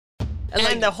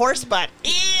And the horse butt.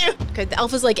 Ew. Okay, the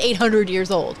elf is like 800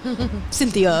 years old.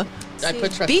 Cynthia. I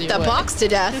put Trusty Beat the away. box to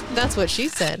death. That's what she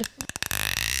said.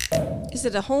 Is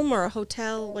it a home or a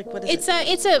hotel? Like, what is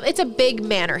it? It's a big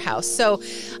manor house. So,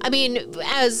 I mean,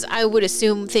 as I would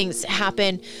assume things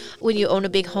happen when you own a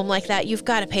big home like that, you've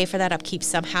got to pay for that upkeep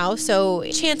somehow. So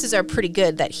chances are pretty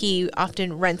good that he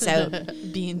often rents out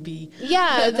B&B.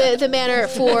 Yeah, the manor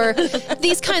for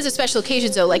these kinds of special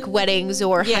occasions, though, like weddings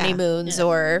or honeymoons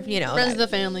or, you know. Friends of the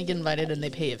family get invited and they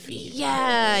pay a fee.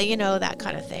 Yeah, you know, that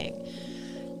kind of thing.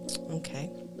 Okay.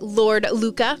 Lord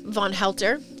Luca von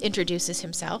Helter introduces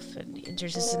himself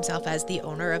as the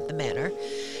owner of the manor.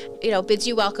 You know, bids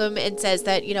you welcome and says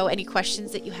that, you know, any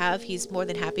questions that you have, he's more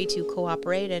than happy to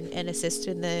cooperate and assist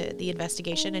in the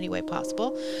investigation any way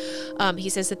possible. He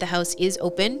says that the house is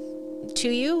open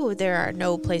to you. There are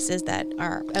no places that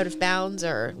are out of bounds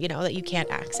or, you know, that you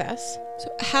can't access. So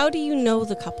how do you know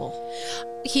the couple?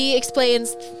 He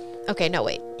explains, okay, no,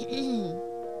 wait.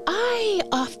 I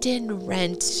often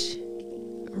rent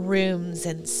rooms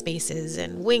and spaces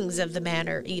and wings of the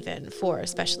manor even for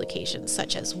special occasions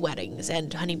such as weddings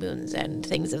and honeymoons and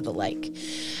things of the like.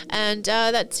 And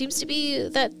that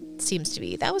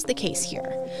was the case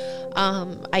here.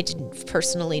 I didn't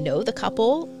personally know the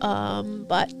couple,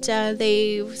 but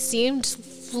they seemed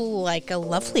like a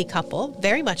lovely couple,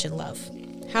 very much in love.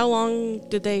 How long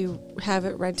did they have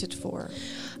it rented for?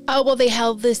 Well, they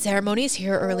held the ceremonies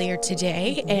here earlier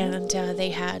today, and they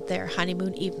had their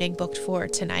honeymoon evening booked for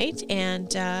tonight. And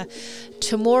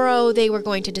tomorrow they were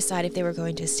going to decide if they were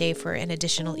going to stay for an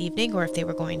additional evening or if they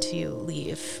were going to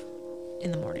leave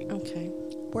in the morning. Okay.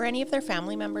 Were any of their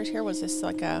family members here? Was this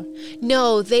like a...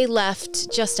 No, they left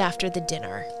just after the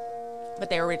dinner. But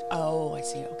they were... Oh, I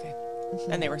see. Okay.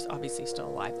 And they were obviously still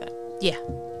alive then. Yeah.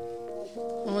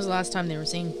 When was the last time they were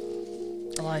seen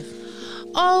alive?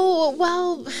 Oh,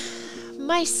 well,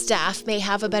 my staff may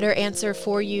have a better answer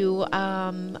for you.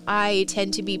 I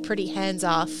tend to be pretty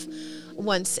hands-off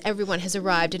once everyone has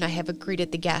arrived and I have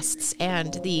greeted the guests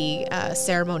and the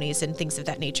ceremonies and things of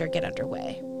that nature get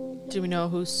underway. Do we know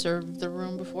who served the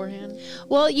room beforehand?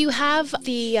 Well, you have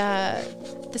the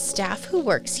staff who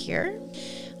works here.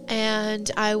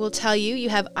 And I will tell you, you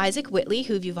have Isaac Whitley,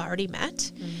 who you've already met.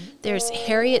 Mm-hmm. There's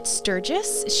Harriet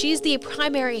Sturgis. She's the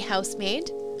primary housemaid.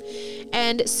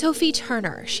 And Sophie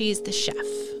Turner, she's the chef.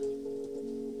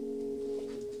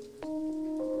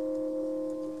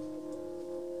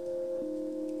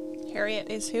 Harriet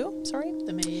is who? Sorry?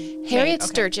 The maid. Harriet okay.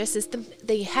 Sturgis is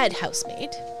the head housemaid.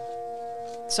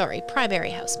 Sorry,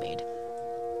 primary housemaid.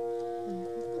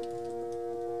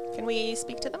 Can we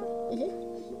speak to them?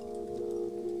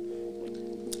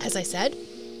 As I said,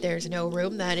 there's no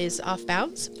room that is off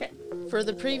bounds. For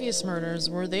the previous murders,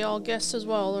 were they all guests as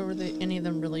well, or were any of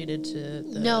them related to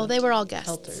the... No, they were all guests.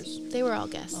 Helters? They were all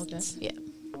guests. All guests? Yeah.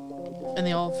 And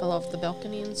they all fell off the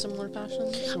balcony in similar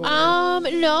fashions? No,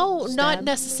 not stabbed?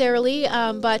 necessarily,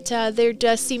 but there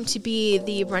does seem to be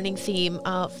the running theme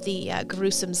of the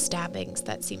gruesome stabbings.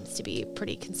 That seems to be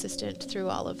pretty consistent through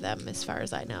all of them, as far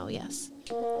as I know, yes.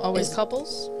 Always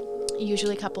couples?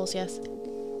 Usually couples, yes.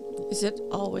 Is it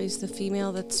always the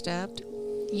female that's stabbed?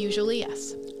 Usually,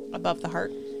 yes. Above the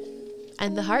heart?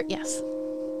 And the heart, yes.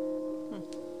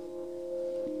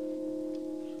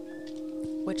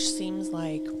 Which seems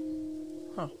like...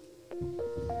 Huh.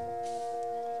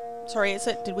 Sorry,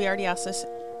 did we already ask this?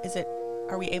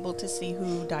 Are we able to see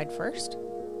who died first?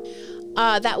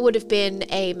 That would have been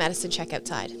a medicine check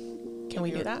outside. Can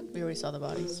we do that? We already saw the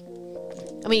bodies.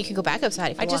 I mean, you can go back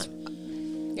outside if you want.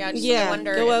 I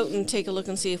wonder go out and take a look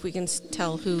and see if we can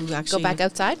tell who actually... Go back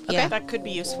outside? Okay. Yeah. That could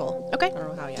be useful. Okay. I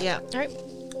don't know how yet. Yeah. All right.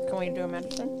 Can we do a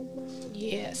medicine?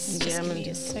 Yes. Yeah, Just I'm give gonna me a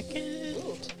just-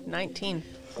 second. 19.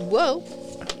 Whoa.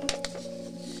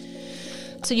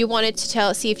 So you wanted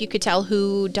to see if you could tell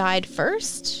who died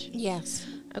first? Yes.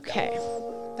 Okay.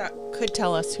 That could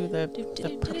tell us who the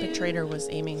perpetrator was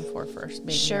aiming for first.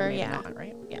 Maybe Sure, or maybe yeah. not,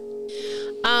 right? Yeah.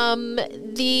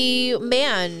 The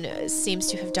man seems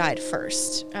to have died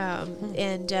first,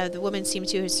 and the woman seemed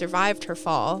to have survived her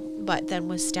fall, but then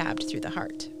was stabbed through the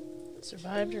heart.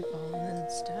 Survived her fall and then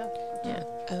stabbed. Yeah.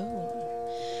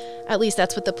 Oh. At least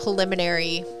that's what the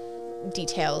preliminary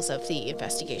details of the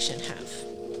investigation have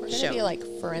We're going to shown. be like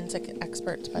forensic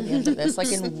experts by the end of this,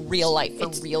 like in real life, for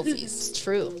realsies. It's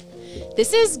true.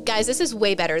 This is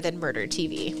way better than murder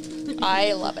TV.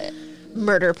 I love it.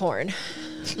 Murder porn.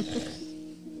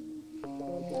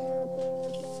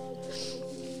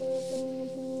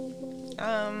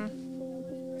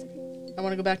 I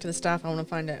want to go back to the staff. I want to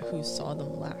find out who saw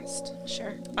them last.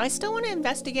 Sure. I still want to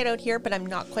investigate out here, but I'm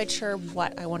not quite sure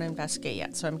what I want to investigate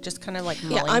yet. So I'm just kind of like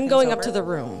mulling Yeah, I'm things going over. up to the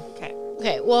room. Okay.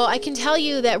 Okay, well, I can tell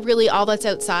you that really all that's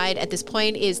outside at this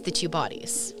point is the 2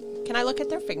 bodies. Can I look at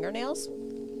their fingernails?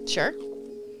 Sure.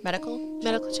 Medical?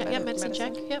 Medical check. Yeah, medicine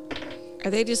medicine. check. Yep. Are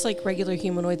they just like regular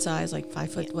humanoid size, like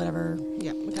 5 foot, whatever?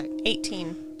 Yeah. Okay.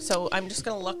 18. So I'm just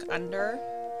going to look under.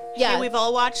 Yeah. Hey, we've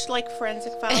all watched like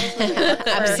Forensic Files.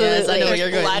 Absolutely. Yes, I know There's you're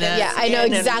going blood and Yeah, I know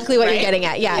skin exactly what you're right? getting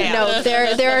at. Yeah, no,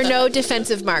 there are no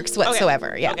defensive marks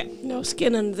whatsoever. Yeah. Okay. No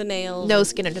skin under the nails. No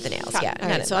skin under the nails. Okay. Yeah. All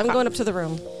none right, of so that. I'm going up to the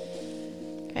room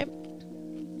Okay.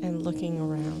 and looking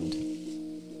around.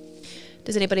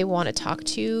 Does anybody want to talk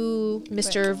to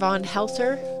Mr. Von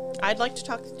Helter, I'd like to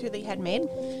talk to the housemaid.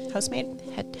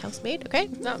 head housemaid? Okay.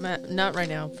 Not right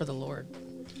now, for the Lord.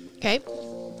 Okay.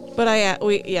 But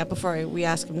before we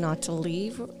ask him not to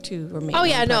leave, to remain. Oh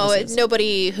yeah, on no, premises.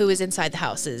 nobody who is inside the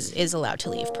house is allowed to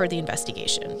leave per the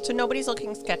investigation. So nobody's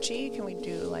looking sketchy. Can we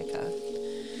do like a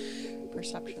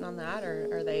perception on that? Or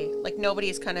are they, like,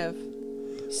 nobody's kind of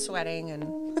sweating and...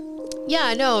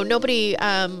 Yeah, no, nobody.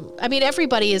 I mean,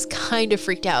 everybody is kind of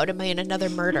freaked out. I mean, another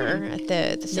murder at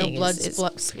the No thing. blood is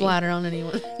splatter on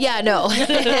anyone. Yeah, no,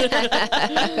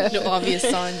 No obvious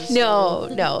signs. no.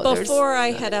 there's Before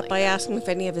I head nothing up, like I that. asked him if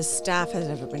any of his staff has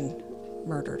ever been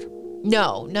murdered.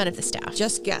 No, none of the staff.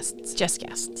 Just guests. Just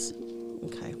guests.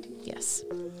 Okay. Yes.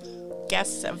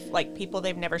 guests of like people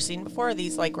they've never seen before? Or are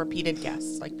these like repeated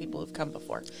guests, like people who've come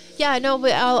before? Yeah, no,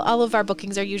 but all of our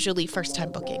bookings are usually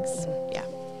first-time bookings. Yeah.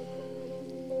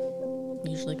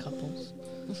 Usually couples.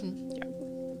 Yeah.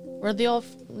 Or are they all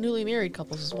newly married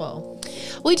couples as well?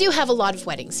 We do have a lot of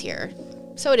weddings here,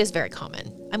 so it is very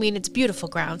common. I mean, it's beautiful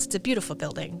grounds. It's a beautiful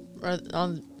building.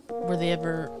 Were they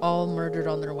ever all murdered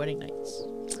on their wedding nights?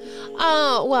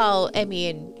 Well, I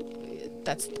mean,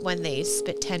 that's when they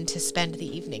tend to spend the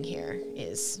evening here,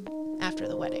 is after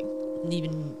the wedding.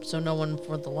 Even so, no one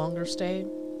for the longer stay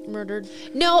murdered?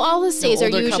 No, all the stays are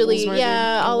older usually, couples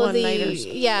murdered? all of the, One-nighters?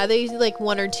 yeah, they like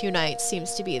 1 or 2 nights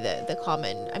seems to be the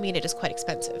common. I mean, it is quite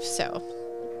expensive, so.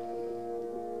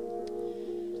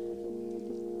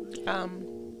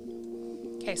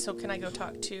 Okay, so can I go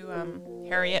talk to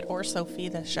Harriet or Sophie,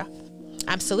 the chef?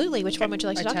 Absolutely. Which one would you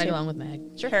like to I talk tag to? along with Meg.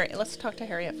 Sure. Harriet, let's talk to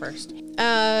Harriet first.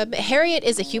 Harriet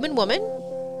is a human woman.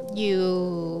 She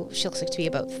looks like to be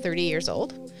about 30 years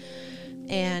old.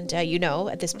 And you know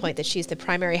at this point that she's the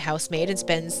primary housemaid and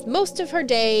spends most of her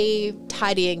day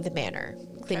tidying the manor,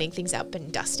 cleaning things up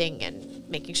and dusting and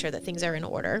making sure that things are in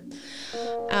order.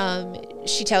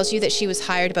 She tells you that she was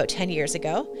hired about 10 years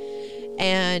ago.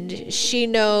 And she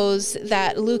knows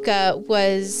that Luca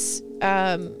was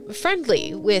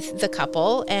friendly with the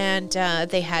couple, and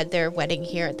they had their wedding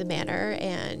here at the manor,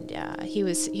 and he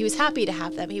was happy to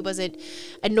have them. He wasn't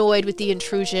annoyed with the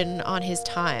intrusion on his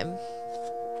time.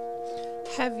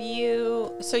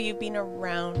 So you've been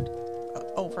around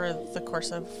over the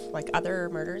course of like other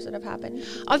murders that have happened?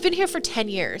 I've been here for 10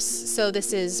 years, so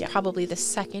this is Yeah. probably the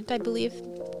second, I believe,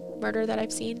 murder that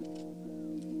I've seen.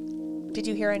 Did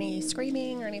you hear any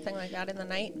screaming or anything like that in the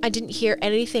night? I didn't hear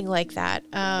anything like that.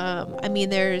 I mean,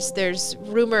 there's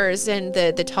rumors and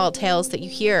the tall tales that you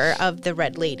hear of the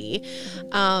Red Lady.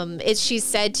 She's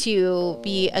said to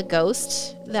be a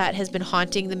ghost that has been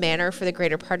haunting the manor for the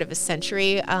greater part of a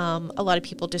century. A lot of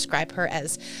people describe her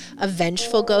as a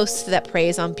vengeful ghost that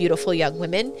preys on beautiful young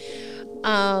women.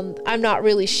 I'm not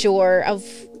really sure of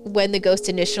when the ghost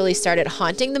initially started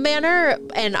haunting the manor,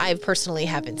 and I personally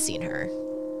haven't seen her.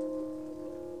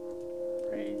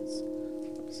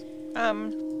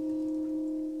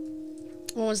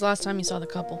 When was the last time you saw the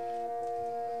couple?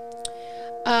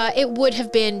 It would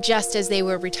have been just as they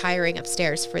were retiring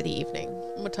upstairs for the evening.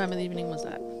 What time of the evening was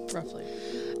that, roughly?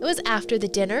 It was after the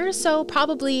dinner, so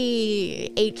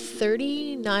probably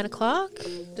 8:30, 9 o'clock.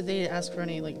 Did they ask for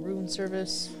any like room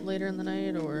service later in the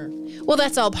night, or? Well,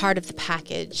 that's all part of the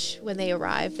package. When they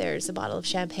arrive, there's a bottle of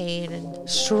champagne and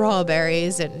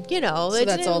strawberries, and So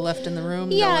that's all left in the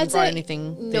room. Yeah, no one it's brought a-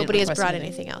 anything. they didn't Nobody has request brought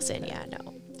anything? anything else in. Yeah,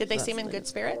 no. Did they That's seem in the- good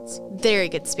spirits? Very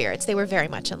good spirits. They were very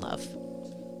much in love.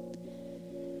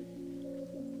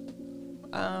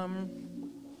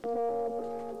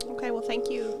 Okay, well, thank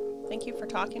you. Thank you for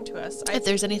talking to us. If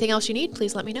there's anything else you need,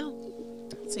 please let me know.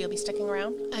 So you'll be sticking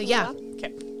around? Yeah.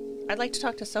 Okay. I'd like to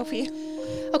talk to Sophie.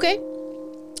 Okay.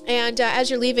 And as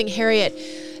you're leaving, Harriet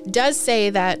does say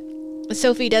that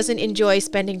Sophie doesn't enjoy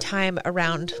spending time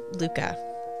around Luca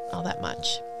all that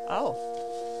much. Oh.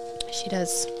 She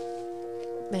does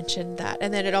mention that.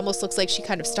 And then it almost looks like she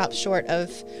kind of stops short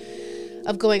of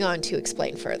going on to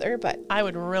explain further. But I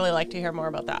would really like to hear more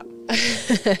about that.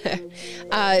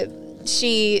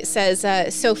 she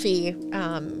says Sophie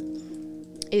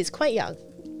is quite young.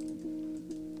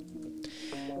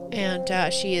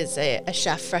 And she is a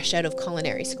chef fresh out of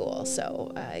culinary school,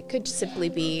 so it could simply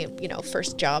be,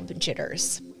 first job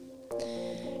jitters.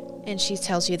 And she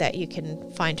tells you that you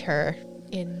can find her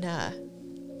in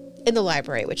the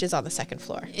library, which is on the second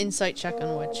floor. Insight check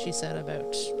on what she said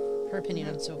about her opinion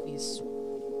on Sophie's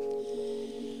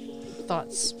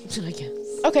thoughts, I guess.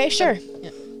 Okay, sure.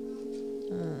 Yeah.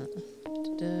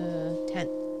 10.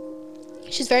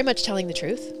 She's very much telling the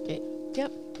truth. Okay.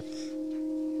 Yep.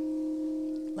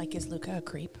 Like, is Luca a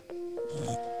creep?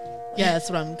 Yeah, that's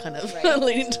what I'm kind of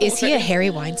leaning towards. Is he a Harry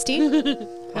Weinstein?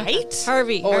 Right?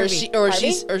 Harvey. Or Harvey.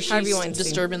 she's Harvey Weinstein.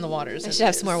 disturbing the waters. I should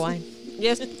have some more wine.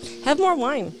 Yes. Have more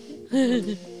wine.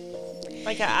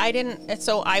 Like, I didn't,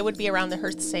 so I would be around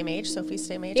her same age, Sophie's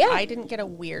same age. Yeah. I didn't get a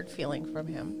weird feeling from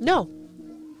him. No.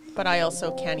 But I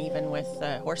also can't even with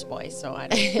Horseboy, so I'm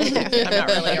not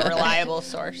really a reliable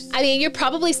source. I mean, you're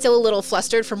probably still a little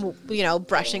flustered from,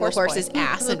 brushing Horse a horse's boy.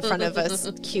 ass in front of a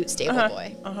cute stable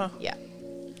boy. Yeah.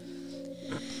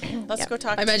 Let's go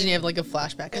talk I imagine you have like a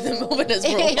flashback of the moment as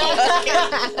we're and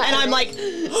I'm like,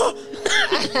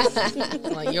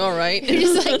 like, you all right? You're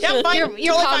just like, Yeah, fine. your Totally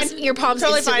palms, fine. your palms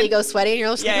Totally instantly fine. go sweaty, and you're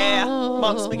just yeah. like, oh.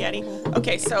 Mom spaghetti.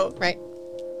 Okay, so, Right.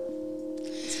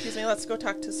 excuse me, let's go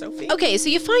talk to Sophie. Okay, so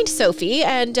you find Sophie,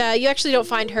 and you actually don't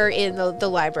find her in the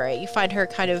library. You find her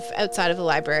kind of outside of the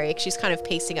library. She's kind of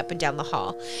pacing up and down the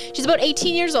hall. She's about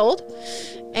 18 years old,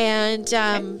 and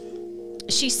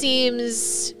she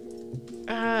seems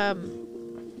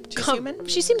She's human?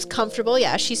 She seems comfortable.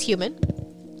 Yeah, she's human.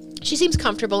 She seems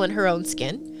comfortable in her own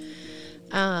skin.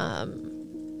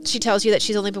 She tells you that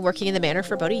she's only been working in the manor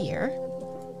for about a year.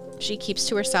 She keeps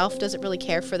to herself, doesn't really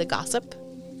care for the gossip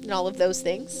and all of those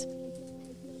things.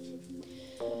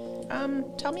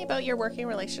 Tell me about your working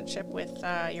relationship with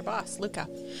your boss, Luca.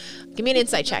 Give me an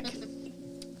insight check.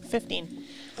 15.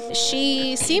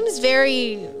 She seems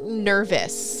very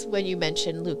nervous when you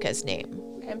mention Luca's name.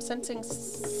 I'm sensing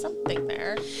something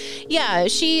there. Yeah,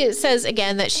 she says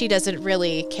again that she doesn't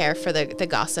really care for the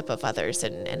gossip of others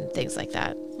and things like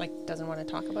that. Like, doesn't want to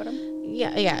talk about him.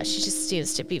 Yeah, she just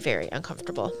seems to be very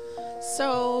uncomfortable.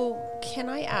 So, can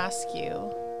I ask you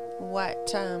what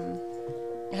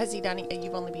has he done?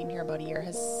 You've only been here about a year.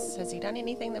 Has he done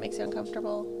anything that makes you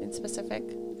uncomfortable in specific?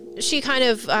 She kind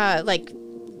of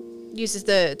uses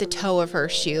the toe of her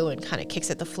shoe and kind of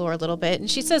kicks at the floor a little bit, and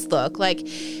she says, "Look, like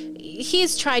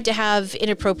he's tried to have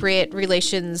inappropriate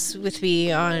relations with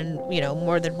me on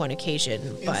more than one occasion,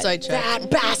 but Inside check. That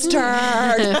bastard!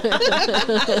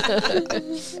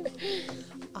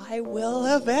 I will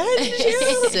avenge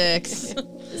you. 6.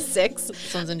 6.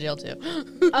 Someone's in jail too.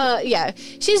 Yeah,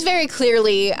 she's very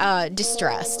clearly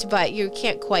distressed, but you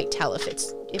can't quite tell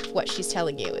if what she's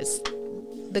telling you is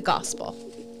the gospel,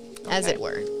 as Okay. it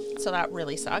were. So that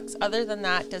really sucks. Other than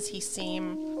that, does he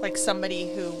seem like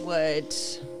somebody who would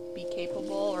be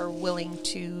capable or willing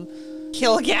to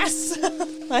kill guests?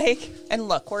 And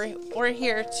look, we're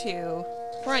here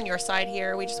we're on your side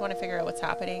here. We just want to figure out what's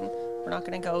happening. We're not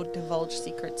going to go divulge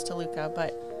secrets to Luca,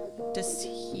 but do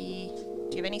you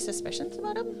have any suspicions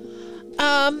about him?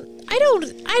 I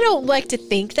don't like to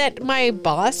think that my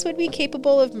boss would be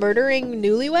capable of murdering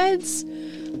newlyweds.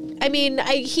 I mean,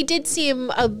 he did seem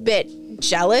a bit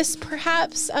jealous,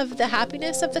 perhaps, of the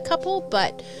happiness of the couple,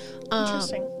 but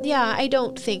Interesting. yeah, I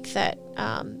don't think that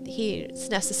he's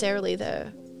necessarily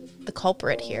the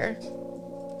culprit here.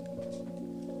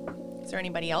 Is there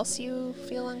anybody else you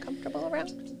feel uncomfortable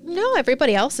around? No,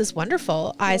 everybody else is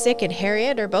wonderful. Isaac and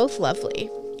Harriet are both lovely.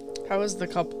 How is the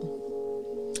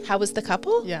couple? How was the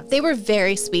couple? Yeah. They were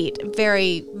very sweet,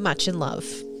 very much in love.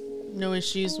 No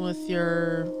issues with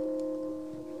your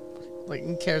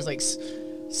Kara's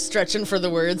stretching for the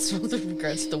words with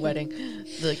regards to the wedding,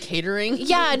 the catering.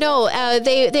 Yeah, no,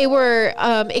 they were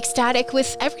ecstatic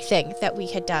with everything that we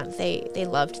had done. They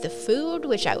loved the food,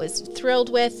 which I was thrilled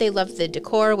with. They loved the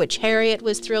decor, which Harriet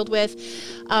was thrilled with.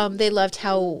 They loved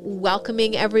how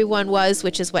welcoming everyone was,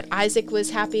 which is what Isaac was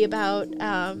happy about.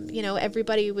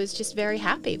 Everybody was just very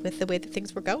happy with the way that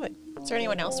things were going. Is there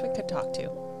anyone else we could talk to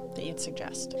that you'd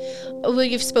suggest? Well,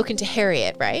 you've spoken to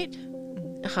Harriet, right?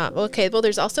 Okay, well,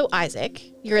 there's also Isaac.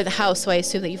 You're in the house, so I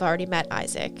assume that you've already met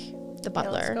Isaac, the Yeah,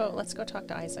 butler. let's go talk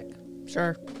to Isaac.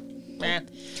 Sure. Eh,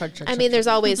 I mean, there's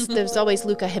always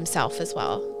Luca himself as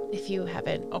well, if you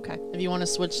haven't. okay. If you want to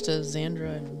switch to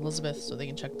Xandra and Elizabeth so they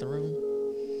can check the room.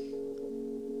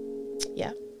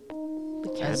 Yeah. We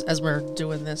can. As we're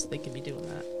doing this, they can be doing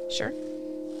that. Sure.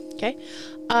 Okay.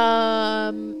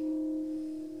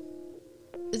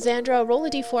 Xandra, roll a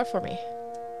d4 for me.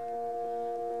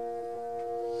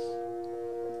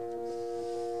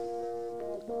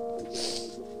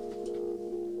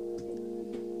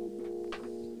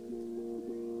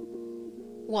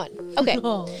 Okay.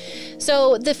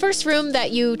 So the first room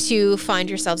that you two find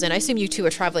yourselves in, I assume you two are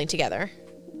traveling together.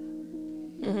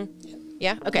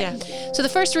 Yeah? Okay. Yeah. So the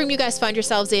first room you guys find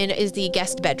yourselves in is the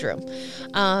guest bedroom.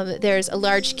 There's a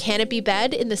large canopy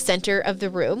bed in the center of the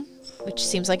room, which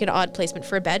seems like an odd placement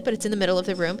for a bed, but it's in the middle of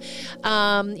the room.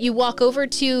 You walk over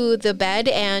to the bed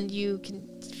and you can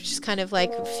just kind of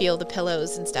like feel the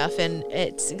pillows and stuff, and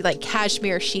it's like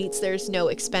cashmere sheets. There's no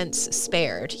expense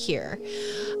spared here.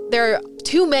 There are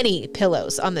too many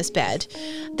pillows on this bed.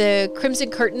 The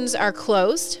crimson curtains are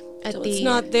closed. It's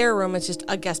not their room, it's just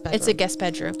a guest bedroom. It's a guest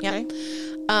bedroom, yeah.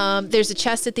 Okay. There's a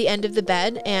chest at the end of the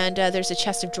bed, and there's a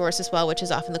chest of drawers as well, which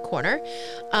is off in the corner.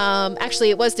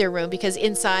 Actually, it was their room because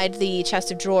inside the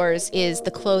chest of drawers is the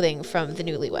clothing from the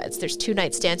newlyweds. There's 2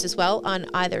 nightstands as well on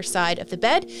either side of the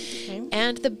bed,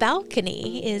 and the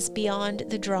balcony is beyond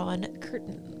the drawn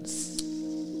curtains.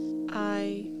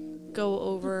 I go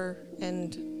over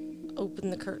and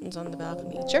open the curtains on the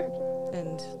balcony. Sure.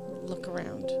 And look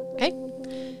around. Okay.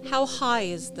 How high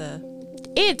is the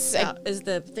It's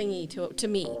thingy to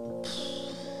me?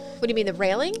 what do you mean, the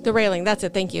railing? The railing. That's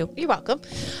it. Thank you. You're welcome.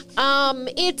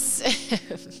 It's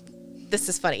this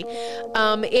is funny.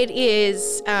 It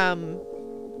is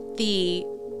the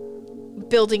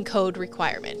building code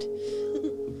requirement.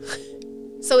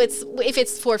 So if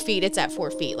it's 4 feet, it's at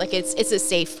 4 feet. Like it's a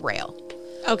safe rail.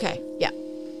 Okay. Yeah.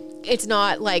 It's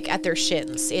not like at their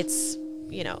shins. It's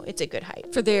it's a good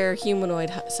height. For their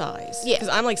humanoid size. Yeah. Because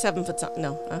I'm like 7 foot something.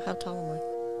 No. How tall am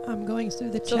I? I'm going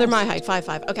through the chest. So they're my height,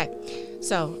 5'5". Okay.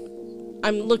 So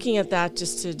I'm looking at that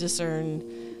just to discern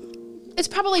It's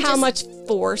probably how just much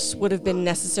force would have been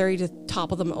necessary to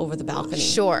topple them over the balcony.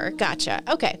 Sure, gotcha.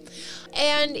 Okay.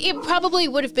 And it probably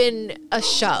would have been a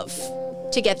shove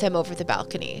to get them over the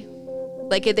balcony.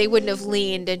 Like they wouldn't have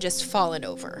leaned and just fallen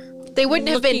over. They wouldn't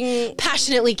have been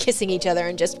passionately kissing each other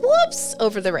and just whoops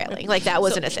over the railing. Like that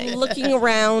wasn't a thing. Looking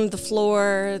around the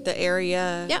floor, the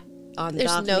area. Yeah. On the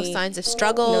There's balcony. no signs of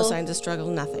struggle. No signs of struggle,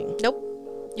 nothing. Nope.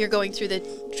 You're going through the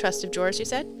chest of drawers, you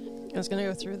said? I was going to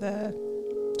go through the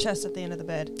chest at the end of the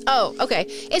bed. Oh, okay.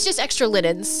 It's just extra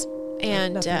linens.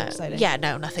 And Nothing exciting. yeah,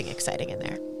 no, nothing exciting in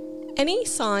there. Any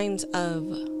signs of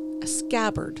a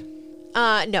scabbard?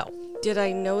 No. Did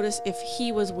I notice if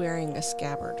he was wearing a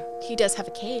scabbard? He does have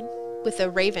a cane with a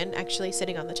raven actually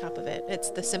sitting on the top of it.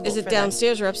 It's the symbol Is it for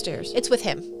downstairs or upstairs? It's with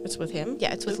him. It's with him?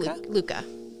 Yeah, it's with Luca.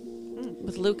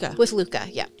 With Luca. With Luca,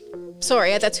 yeah.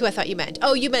 Sorry, that's who I thought you meant.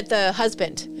 Oh, you meant the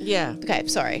husband. Yeah. Okay,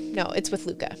 sorry. No, it's with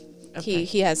Luca. Okay.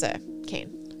 He has a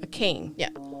cane. A cane. Yeah.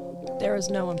 There was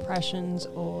no impressions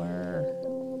or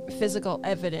physical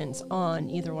evidence on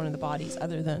either one of the bodies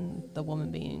other than the woman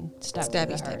being stabbed in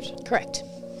the heart. Correct.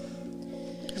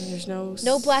 And there's no...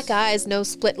 No black eyes, no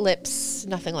split lips,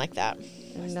 nothing like that.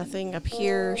 And nothing up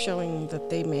here showing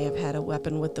that they may have had a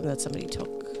weapon with them that somebody took.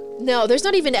 No, there's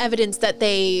not even evidence that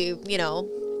they,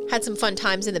 had some fun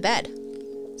times in the bed.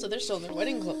 So they're still in their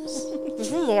wedding clothes.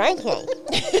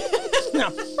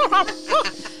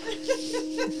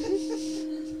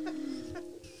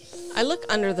 I look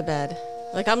under the bed.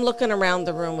 Like I'm looking around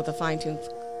the room with a fine-tooth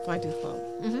comb.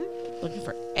 Mm-hmm. Looking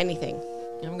for anything.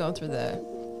 I'm going through the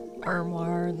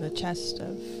armoire and the chest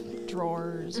of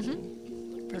drawers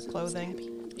for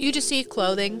clothing. You just see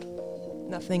clothing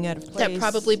Nothing out of place. that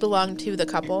probably belonged to the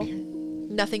couple.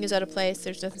 Nothing is out of place.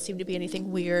 There doesn't seem to be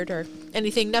anything weird or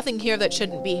nothing here that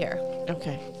shouldn't be here.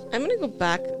 Okay. I'm gonna go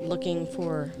back looking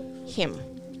for him.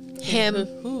 Him.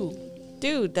 Who?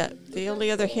 Dude, the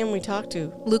only other him we talked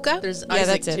to. Luca? There's Yeah,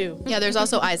 Isaac that's it. too. Yeah, there's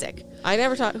also Isaac. I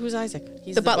never talked. Who's Isaac?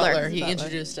 He's The butler. He Butler.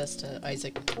 introduced us to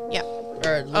Isaac. Yeah.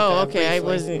 Or Luca, Oh, okay, I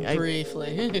briefly. wasn't- I-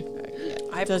 Briefly.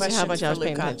 I have Tells you questions how much I was for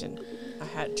paying Luca. attention. I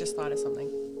had just thought of something.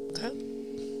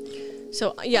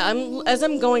 So yeah, as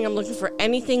I'm going, I'm looking for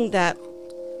anything that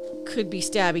could be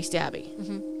stabby.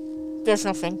 There's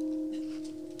nothing.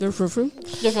 There's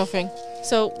There's nothing.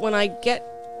 So when I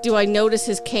do I notice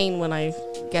his cane when I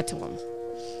get to him?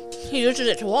 He uses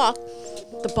it to walk.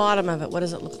 The bottom of it, what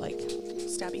does it look like?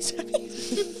 Stabby, stabby.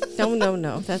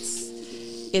 No.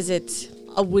 Is it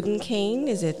a wooden cane?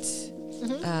 Is it?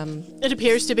 It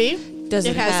appears to be. Does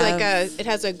it have it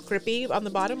has a grippy on the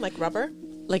bottom, like rubber.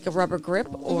 like a rubber grip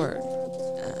or?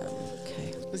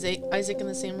 Okay. Was Isaac in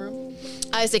the same room?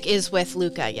 Isaac is with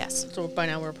Luca, yes. So by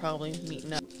now we're probably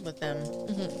meeting up with them.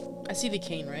 I see the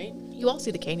cane, right? You all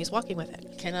see the cane. He's walking with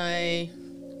it. Can I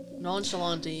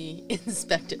nonchalantly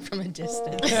inspect it from a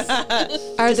distance?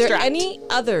 Are there any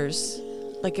others,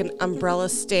 like an umbrella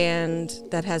stand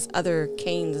that has other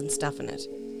canes and stuff in it?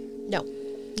 No,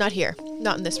 not here.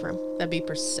 Not in this room. That'd be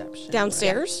perception.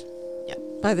 Downstairs? Yeah.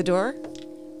 By the door?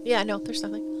 Yeah, no, there's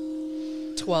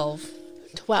nothing. 12.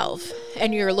 12.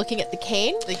 And you're looking at the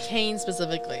cane? The cane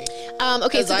specifically. Okay,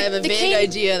 Because so I have a the vague cane,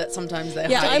 idea that sometimes they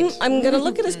Yeah, hide. I'm gonna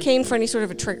look at his cane for any sort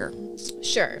of a trigger.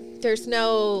 Sure. There's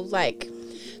no, like...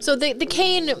 So the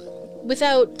cane,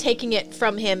 without taking it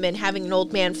from him and having an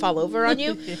old man fall over on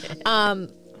you,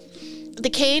 the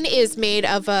cane is made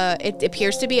of it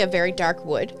appears to be a very dark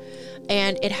wood,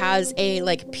 and it has a,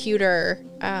 like, pewter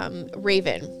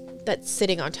raven that's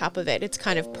sitting on top of it. It's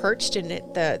kind of perched, and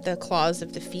the claws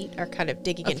of the feet are kind of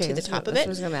digging into the top of I it.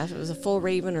 was gonna ask if it was a full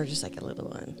raven or just like a little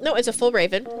one. No, it's a full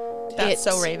raven. That's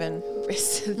so Raven.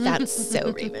 That's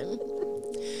so Raven.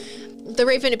 The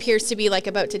raven appears to be like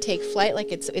about to take flight,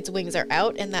 like its wings are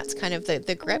out, and that's kind of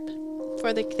the grip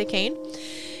for the cane.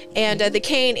 And the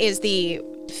cane is the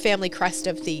family crest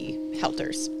of the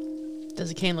Helters. Does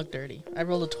the cane look dirty? I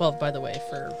rolled a 12, by the way,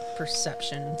 for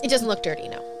perception. It doesn't look dirty,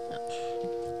 no.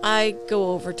 I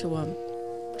go over to him.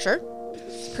 Sure.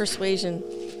 Persuasion.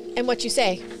 And what you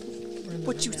say?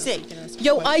 What you say?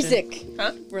 Yo, Isaac.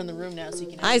 Huh? We're in the room now, so you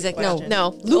can ask Isaac, the no. question. No,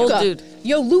 Old Luca. dude.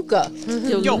 Yo, Luca.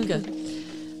 Yo, Luca.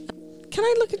 Can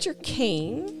I look at your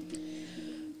cane?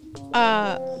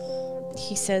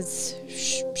 He says,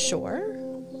 sure.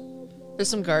 There's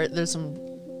some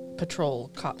patrol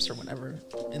cops or whatever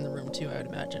in the room too, I would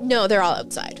imagine. No, they're all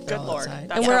outside. Good all lord. outside.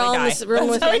 That's And we're how all we in die. this room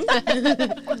with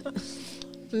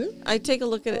him. I take a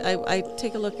look at it. I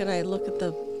take a look and I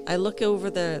look over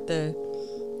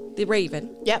the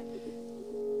raven. Yep.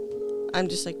 I'm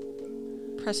just like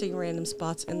pressing random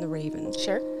spots in the raven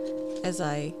Sure. as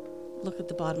I look at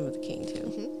the bottom of the cane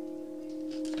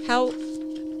too. How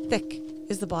thick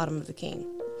is the bottom of the cane?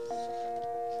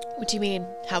 What do you mean?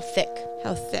 How thick?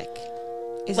 How thick?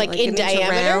 Is Like, it in an inch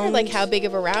diameter? around? Like how big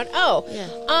of a round? Oh. Yeah.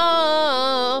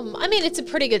 I mean, it's a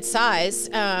pretty good size.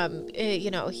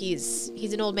 You know, he's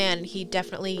an old man, and he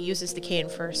definitely uses the cane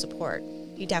for support.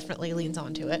 He definitely leans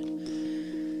onto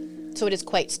it. So it is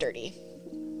quite sturdy.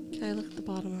 Can I look at the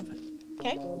bottom of it?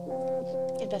 Okay.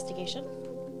 Investigation.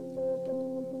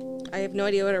 I have no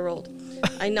idea what I rolled.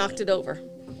 I knocked it over.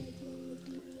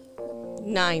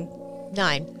 9.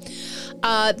 9.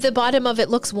 The bottom of it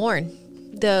looks worn.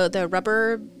 The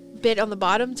rubber bit on the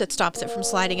bottom that stops it from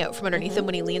sliding out from underneath him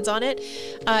when he leans on it,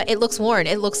 it looks worn.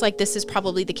 It looks like this is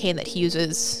probably the cane that he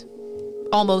uses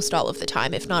almost all of the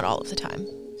time, if not all of the time.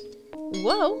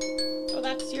 Whoa. Oh,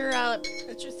 that's your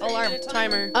alarm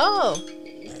Timer. Oh.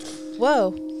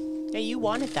 Whoa. Yeah, you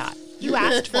wanted that. You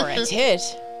asked for I it. did.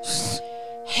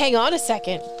 Hang on a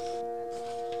second.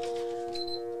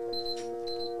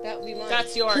 That would be mine.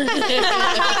 That's yours.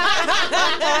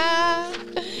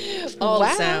 All Wow.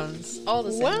 the sounds. All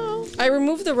the sounds. Wow. I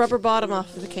removed the rubber bottom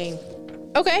off of the cane.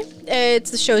 Okay. It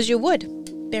shows you wood.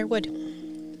 Bare wood.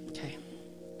 Okay.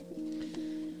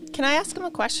 Can I ask him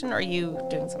a question, or are you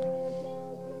doing something?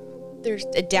 There's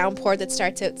a downpour that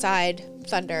starts outside,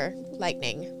 thunder,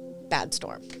 lightning, bad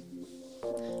storm.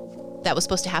 That was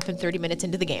supposed to happen 30 minutes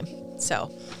into the game.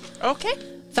 So, Okay.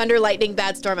 thunder, lightning,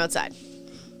 bad storm outside.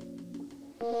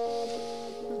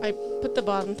 I put the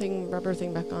bottom rubber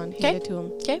thing back on, hand it to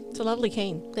him. Okay. It's a lovely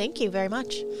cane. Thank you very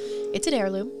much. It's an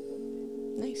heirloom.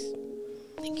 Nice.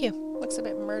 Thank you. Looks a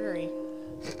bit murdery.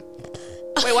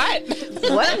 Wait, what?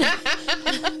 What?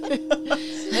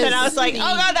 And I was like, oh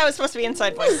god, that was supposed to be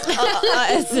inside voice.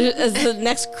 As the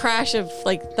next crash of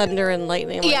like thunder and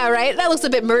lightning, I'm like- Yeah, right? That looks a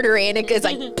bit murdery, and it goes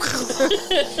like...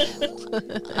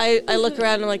 I look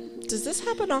around and I'm like, does this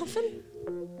happen often?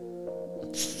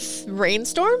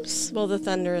 Rainstorms? Well, the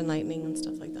thunder and lightning and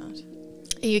stuff like that.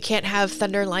 You can't have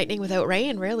thunder and lightning without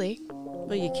rain, really.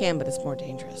 Well, you can, but it's more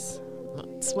dangerous.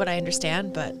 That's what I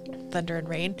understand, but thunder and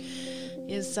rain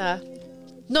is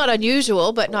not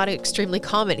unusual, but not extremely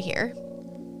common here.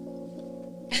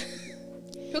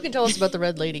 Who can tell us about the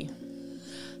Red Lady?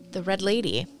 The Red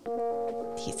Lady,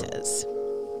 he says.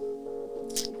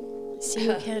 See,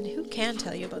 who can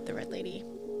tell you about the Red Lady?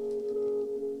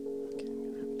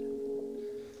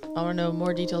 I want to know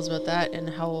more details about that and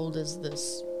how old is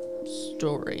this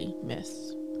story, myth?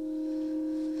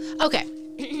 Okay.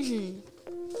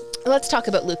 Let's talk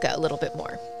about Luca a little bit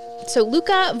more. So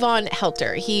Luca von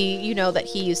Helter, you know that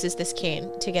he uses this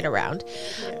cane to get around.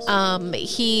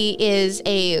 He is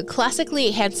a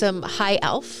classically handsome high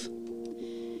elf.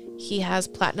 He has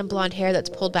platinum blonde hair that's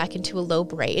pulled back into a low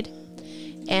braid.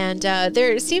 And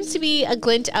there seems to be a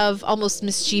glint of almost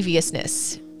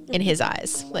mischievousness in his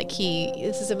eyes. Like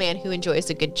this is a man who enjoys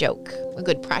a good joke, a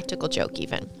good practical joke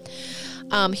even.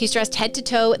 He's dressed head to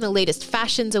toe in the latest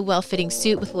fashions, a well-fitting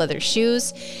suit with leather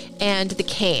shoes, and the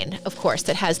cane, of course,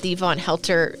 that has the Von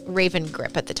Helter raven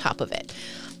grip at the top of it.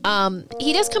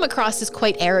 He does come across as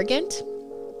quite arrogant,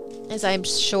 as I'm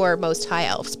sure most high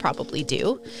elves probably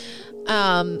do.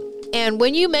 And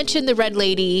when you mention the Red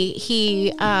Lady,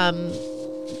 he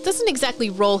doesn't exactly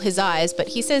roll his eyes, but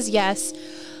he says yes.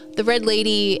 The Red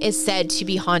Lady is said to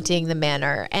be haunting the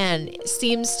manor and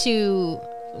seems to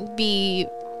be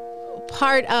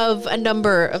part of a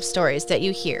number of stories that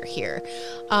you hear here.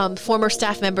 Former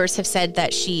staff members have said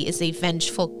that she is a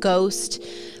vengeful ghost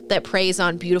that preys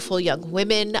on beautiful young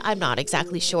women. I'm not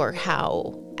exactly sure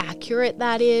how accurate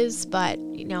that is, but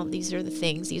these are the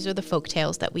things, these are the folk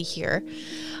tales that we hear.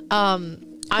 How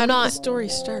did the story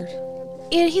start?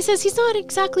 And he says he's not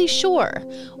exactly sure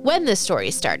when the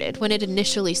story started, when it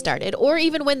initially started, or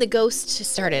even when the ghost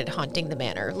started haunting the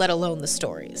manor, let alone the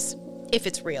stories, if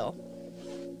it's real.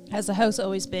 Has the house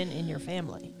always been in your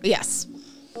family? Yes.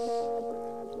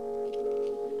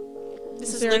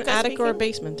 Is there an attic or a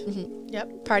basement?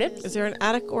 Yep. Pardon? Is there an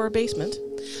attic or a basement?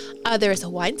 There is a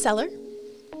wine cellar.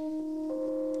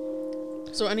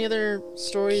 So any other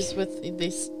stories with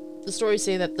the stories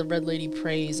say that the Red Lady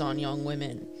preys on young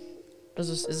women?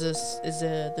 Is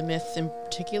the myth in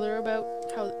particular about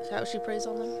how she preys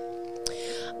on them?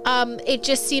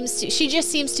 She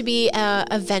just seems to be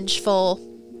a vengeful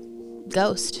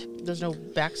ghost. There's no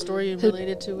backstory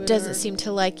related to it. Doesn't seem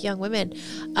to like young women.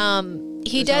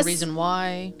 He There's does. no reason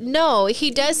why. No,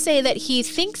 he does say that he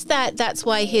thinks that that's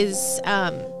why his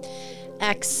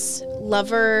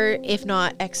ex-lover, if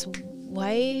not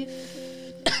ex-wife.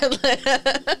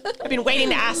 I've been waiting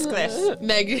to ask this.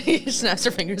 Meg snaps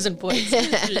her fingers and points.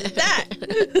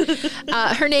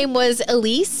 Her name was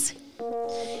Elise,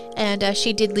 and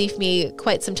she did leave me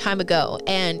quite some time ago.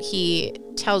 And he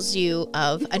tells you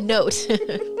of a note,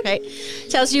 right?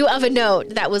 Tells you of a note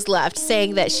that was left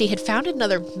saying that she had found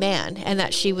another man and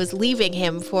that she was leaving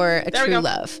him for a true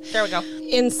love. There we go.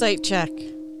 Insight check.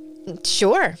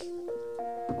 Sure.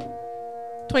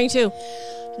 22.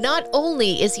 Not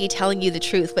only is he telling you the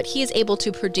truth, but he is able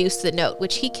to produce the note,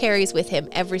 which he carries with him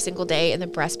every single day in the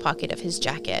breast pocket of his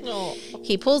jacket. Oh.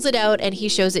 He pulls it out and he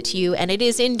shows it to you, and it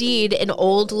is indeed an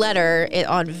old letter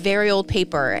on very old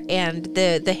paper, and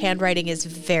the handwriting is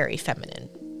very feminine.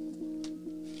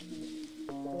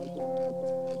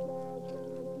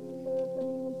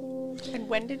 And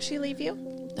when did she leave you?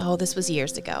 Oh, this was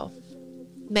years ago.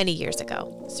 Many years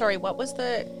ago. Sorry, what was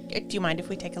do you mind if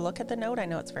we take a look at the note? I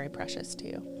know it's very precious to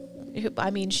you. I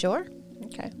mean, sure.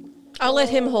 Okay. I'll let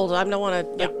him hold it. I don't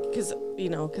want to, because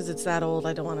it's that old.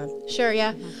 I don't want to. Sure,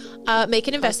 yeah. Make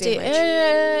an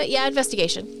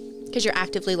investigation. Because you're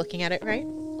actively looking at it, right?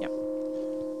 Yep.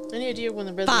 Any idea when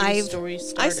the Red 5. Lady story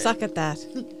started? I suck at that.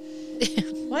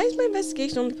 Why is my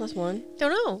investigation only +1?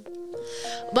 Don't know.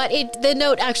 But the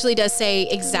note actually does say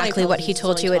exactly what he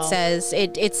told you. It says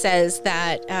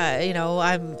that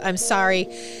I'm sorry.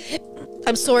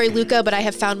 I'm sorry, Luca, but I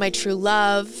have found my true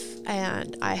love,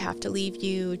 and I have to leave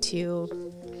you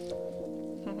to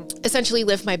essentially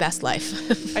live my best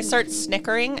life. I start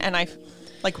snickering, and I,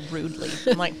 rudely.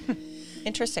 I'm like,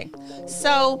 interesting.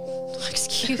 So,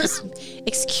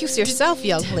 excuse yourself,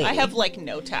 young lady. I have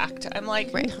no tact. I'm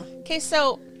like, Right. Okay,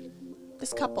 so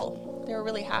this couple, they were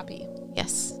really happy.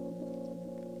 Yes.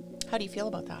 How do you feel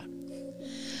about that?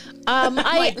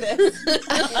 I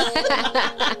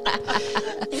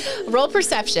roll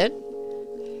perception.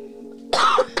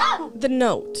 The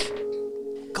note.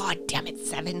 God damn it,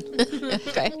 7.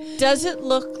 Okay. Does it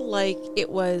look like it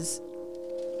was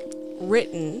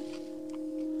written?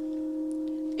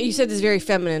 You said it's very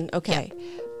feminine. Okay. Yeah.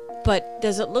 But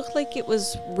does it look like it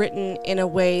was written in a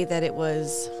way that it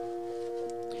was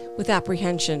with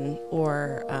apprehension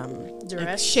or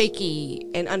Duress? shaky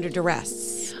and under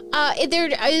duress? There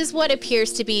is what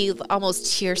appears to be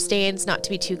almost tear stains, not to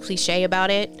be too cliche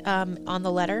about it, on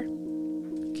the letter.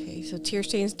 Okay, so tear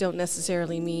stains don't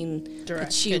necessarily mean that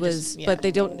Duress. she It was, just- yeah. but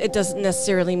it doesn't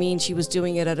necessarily mean she was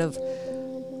doing it out of,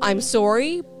 I'm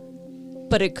sorry,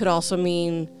 but it could also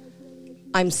mean,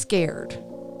 I'm scared.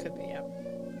 Could be, yeah.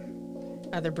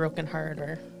 Either broken heart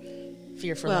or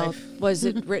fear for Well, life. was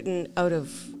it written out of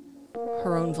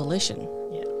her own volition?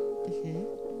 Yeah.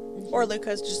 Or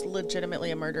Luca's just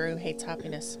legitimately a murderer who hates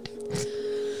happiness.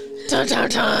 Dun, dun,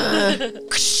 dun.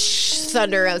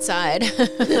 Thunder outside.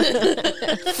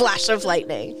 Flash of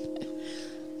lightning.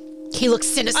 He looks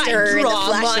sinister in the draw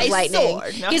flash my of lightning.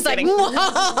 sword. No, He's I'm like, kidding.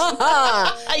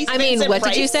 I mean, Vincent what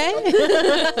did you Price. say?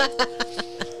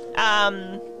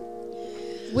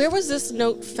 Where was this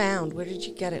note found? Where did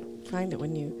you get it? Find it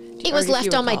when you... It or was if you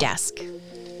left on my recall? desk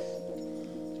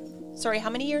Sorry, how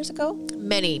many years ago?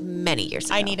 many, many years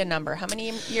ago. I need a number. How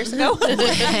many years ago?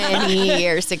 many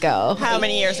years ago. How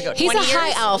many years ago? He's a 20 high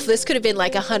years? elf. This could have been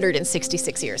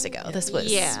 166 years ago. This was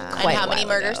Yeah. quite And how a many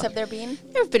while murders ago. have there been?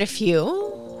 There have been a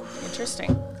few.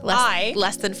 Interesting.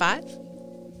 Less than 5?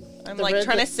 I'm The like red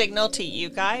trying to li- signal to you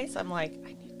guys. I'm like,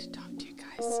 I need to talk to you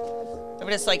guys. I'm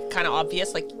just like kind of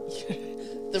obvious, like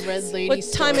The red lady. What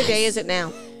time of day is it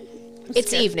now?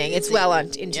 It's evening. It's well on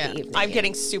into the evening. I'm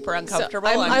getting super uncomfortable.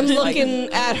 I'm just like-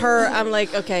 looking at her. I'm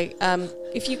like, okay,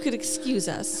 if you could excuse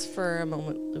us for a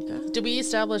moment, Luca. Did we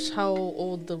establish how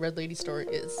old the red lady story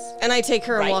is? And I take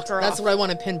her and Right. walk her That's off. what I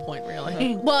want to pinpoint,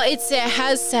 really. Well, it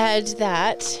has said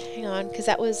that, hang on, because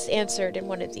that was answered in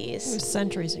one of It these. was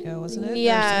centuries ago, wasn't it? Or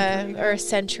Yeah, century ago? or a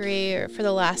century, or for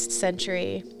the last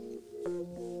century.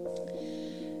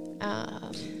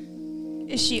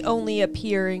 Is she only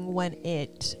appearing when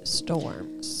it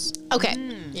storms? Okay,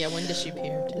 Yeah, when does she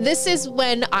appear? this is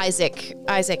when Isaac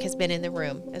has been in the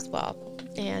room as well,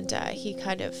 and he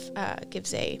kind of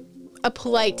gives a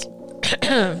polite.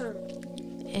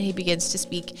 And he begins to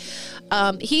speak.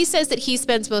 He says that he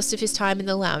spends most of his time in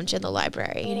the lounge and the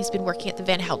library, and he's been working at the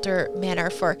Van Helter Manor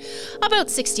for about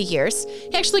 60 years.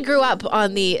 He actually grew up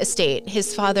on the estate.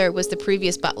 His father was the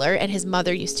previous butler, and his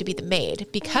mother used to be the maid.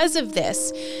 Because of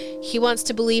this, he wants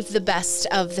to believe the best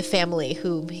of the family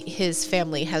whom his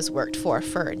family has worked for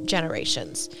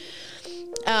generations.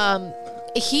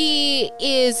 He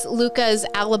is Luca's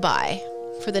alibi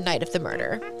for the night of the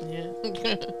murder.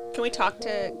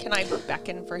 Can I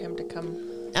beckon for him to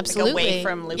come Absolutely. away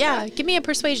from Luca? Yeah, give me a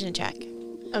persuasion check.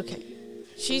 Okay.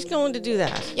 She's going to do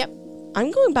that. Yep.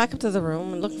 I'm going back up to the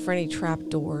room and looking for any trap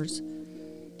doors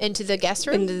Into the guest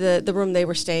room? into the room they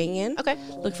were staying in. Okay.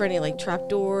 Look for any like trap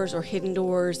doors or hidden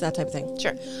doors, that type of thing.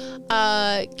 Sure.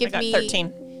 I Give got me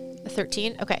 13. a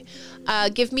 13. Okay.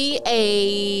 Give me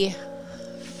a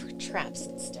for traps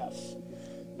and stuff.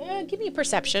 Give me a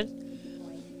perception.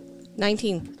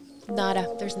 19.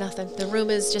 Nada. There's nothing. The room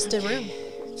is just a room.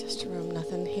 Just a room,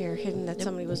 nothing here hidden that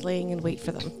somebody was laying in wait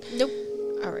for them. Nope.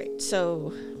 All right,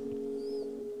 so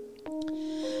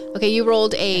Okay, you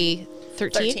rolled a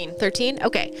 13. 13. 13?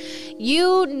 Okay.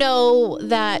 You know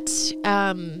that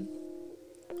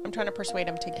I'm trying to persuade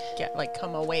him to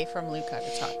come away from Luca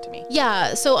to talk to me.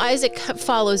 yeah, so Isaac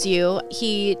follows you.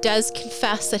 He does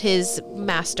confess that his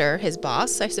master, his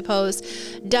boss, I suppose,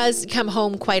 does come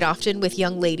home quite often with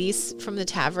young ladies from the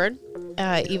tavern,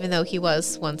 even though he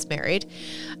was once married.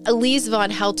 Elise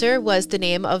von Helter was the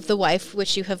name of the wife,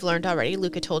 which you have learned already.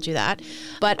 Luca told you that.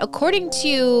 But according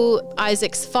to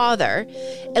Isaac's father,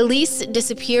 Elise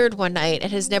disappeared one night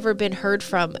and has never been heard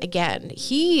from again.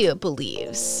 He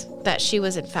believes that she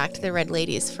was, in fact, the Red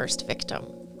Lady's first victim.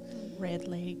 Red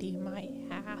lady, my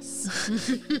ass.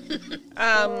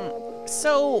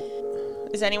 So,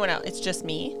 is anyone else? It's just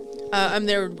me. I'm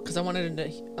there because I wanted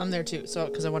to. I'm there too, so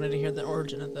because I wanted to hear the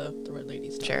origin of the red lady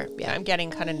story. Sure, Yeah, yeah. I'm getting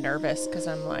kind of nervous because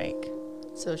I'm like,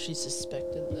 So she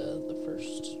suspected the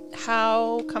first.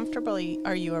 how comfortable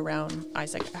are you around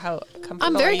Isaac? How comfortable?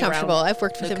 I'm are very you around comfortable. I've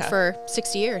worked with him Luca? for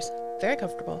 60 years. Very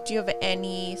comfortable. Do you have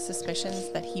any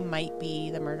suspicions that he might be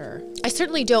the murderer? I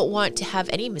certainly don't want to have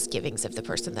any misgivings of the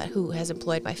person who has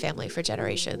employed my family for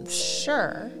generations.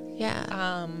 Sure.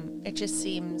 Yeah. It just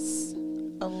seems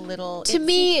a little. To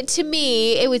me,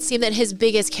 it would seem that his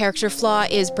biggest character flaw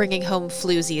is bringing home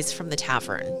floozies from the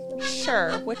tavern.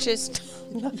 Sure, which is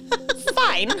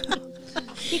fine.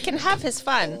 He can have his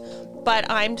fun, but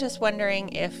I'm just wondering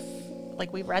if,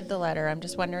 like, we read the letter. I'm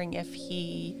just wondering if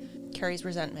he carries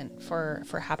resentment for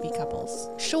happy couples.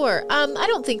 Sure. I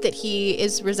don't think that he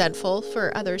is resentful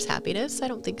for others' happiness. I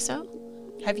don't think so.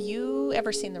 Have you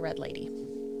ever seen the Red Lady?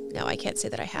 No, I can't say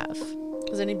that I have.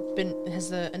 Has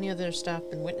any other staff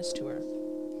been witness to her?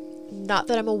 Not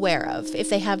that I'm aware of. If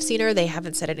they have seen her, they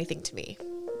haven't said anything to me.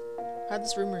 How did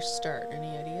this rumor start? Any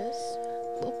ideas?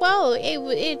 Well,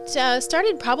 it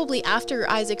started probably after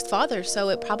Isaac's father, so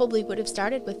it probably would have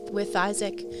started with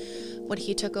Isaac when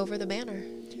he took over the manor.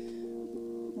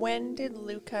 When did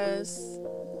Luca's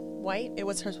wife? It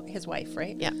was his wife,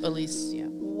 right? Yeah. Elise, yeah.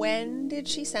 When did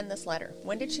she send this letter?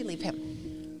 When did she leave him?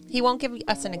 He won't give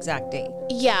us an exact date.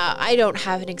 Yeah, I don't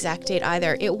have an exact date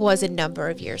either. It was a number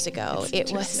of years ago.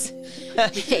 It was.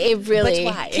 It really.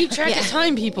 But why? Keep track of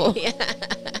time, people.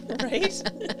 Right?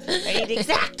 I need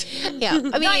exact. Yeah,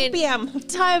 I 9 mean, p.m.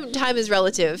 time is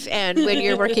relative, and when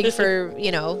you're working for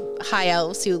high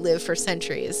elves who live for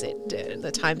centuries,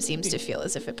 the time seems to feel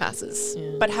as if it passes.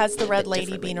 But has the Red bit Lady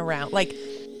differently. been around? Like,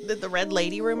 the Red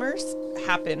Lady rumors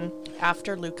happen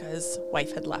after Luca's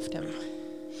wife had left him.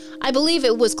 I believe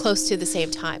it was close to the same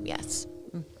time. Yes.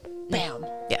 Bam.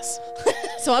 Yes.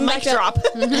 so I'm Mic back drop.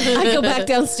 I go back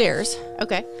downstairs.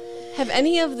 Okay. Have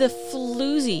any of the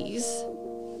floozies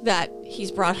that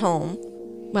he's brought home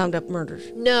wound up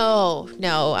murdered? No.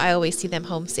 I always see them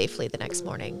home safely the next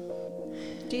morning.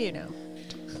 Do you know?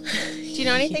 Do you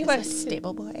know anything about a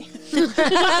stable boy?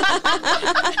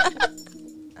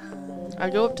 I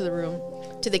go up to the room.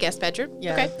 To the guest bedroom?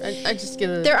 Yeah. Okay. I just get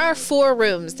a. There are 4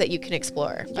 rooms that you can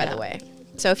explore, by the way.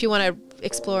 So if you want to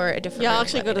explore a different Yeah, I'll room,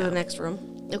 actually let go me to the know. next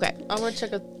room. Okay. I want to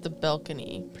check out the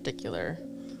balcony in particular.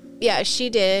 Yeah, she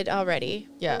did already.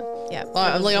 Yeah. Yeah. Well,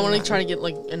 I want to try to get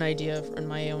like an idea in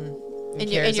my own. In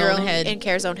Kara's your own head. In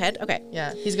Kara's own head? Okay.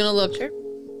 Yeah. He's gonna look. Sure.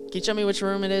 Can you tell me which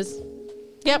room it is?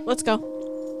 Yep, let's go.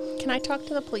 Can I talk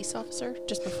to the police officer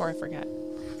just before I forget?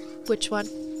 Which one?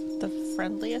 The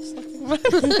friendliest looking one?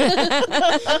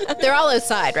 They're all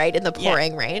outside, right? In the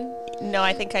pouring rain? No,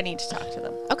 I think I need to talk to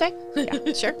them. Okay.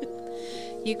 Yeah, sure.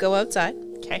 You go outside,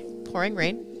 Okay. pouring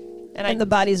rain. And And I'm the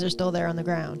bodies are still there on the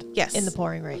ground. Yes. In the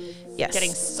pouring rain. Yes.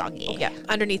 getting soggy. Yeah,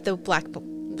 underneath the black The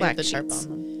tarp sheets. on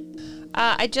them.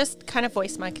 I just kind of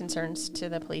voiced my concerns to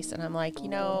the police, and I'm like,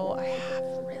 I have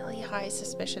really high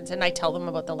suspicions. And I tell them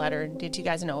about the letter. And did you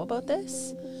guys know about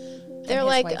this? They're his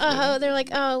like, wife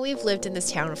oh, we've lived in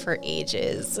this town for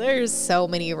ages. There's so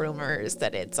many rumors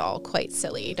that it's all quite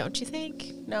silly, don't you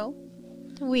think? No,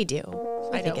 We do.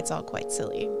 I think don't. it's all quite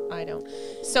silly. I don't.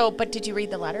 So, but did you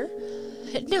read the letter?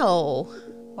 No,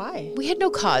 Why? we had no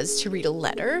cause to read a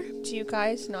letter. Do you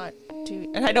guys not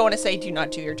do? And I don't want to say do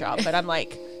not do your job, but I'm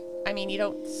like, I mean, you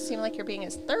don't seem like you're being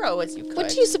as thorough as you could. What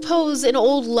do you suppose an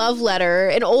old love letter,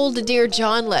 an old Dear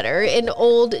John letter, an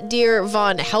old Dear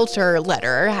Von Helter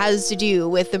letter has to do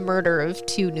with the murder of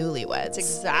 2 newlyweds? That's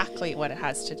exactly what it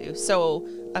has to do. So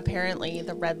apparently,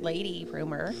 the Red Lady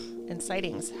rumor and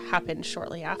sightings happened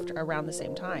shortly after, around the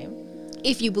same time.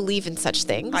 If you believe in such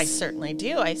things. I certainly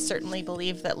do. I certainly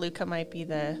believe that Luca might be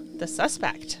the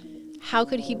suspect. How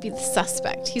could he be the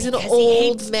suspect? He's an Because he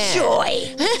old hates man.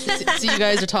 joy. So you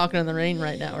guys are talking in the rain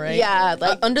right now, right? Yeah,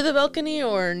 like Under the balcony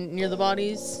or near the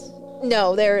bodies?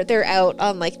 no, they're out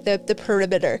on like the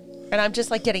perimeter. And I'm just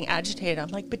like getting agitated. I'm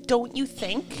like, but don't you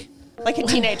think? Like a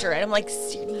teenager. And I'm like,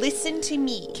 listen to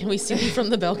me. Can we see me from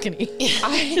the balcony?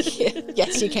 I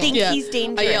Yes, you can. think Yeah. he's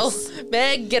dangerous. I yell,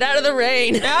 Meg, get out of the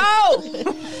rain. No!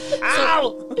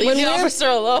 Ow! Leave the officer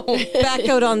alone. Back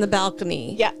out on the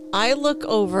balcony. Yeah. I look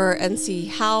over and see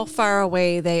how far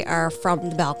away they are from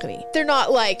the balcony. They're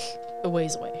not like A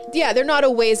ways away. yeah, they're not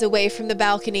a ways away from the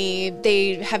balcony.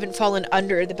 They haven't fallen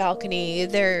under the balcony.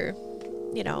 They're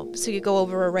so you go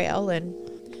over a rail and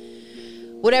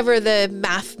whatever the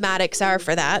mathematics are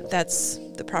for that, that's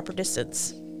the proper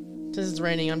distance. Since it's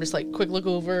raining, I'm just like, quick look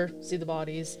over, see the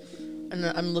bodies. And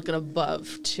then I'm looking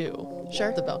above too.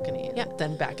 Sure. The balcony. Yeah.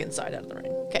 Then back inside out of the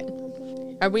rain.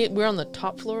 Okay. We're on the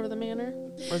top floor of the manor?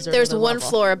 Or is there There's another one level?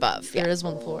 floor above. Yeah. There is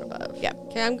one floor above. Yeah.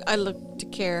 Okay, I look to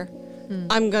Care.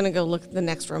 I'm going to go look at the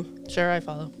next room. Sure, I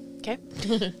follow. Okay.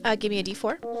 Give me a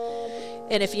D4.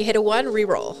 And if you hit a 1,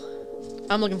 re-roll.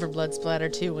 I'm looking for blood splatter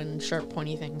too and sharp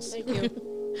pointy things. Thank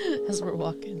you. As we're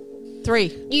walking.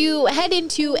 3. You head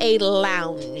into a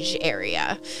lounge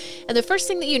area, and the first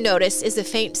thing that you notice is a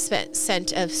faint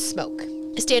scent of smoke.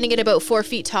 Standing at about 4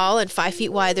 feet tall and 5 feet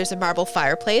wide, there's a marble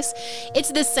fireplace.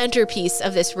 It's the centerpiece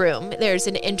of this room. There's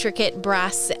an intricate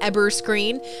brass ember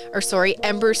screen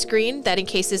that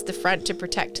encases the front to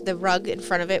protect the rug in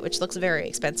front of it, which looks very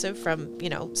expensive from,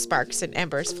 sparks and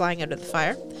embers flying out of the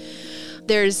fire.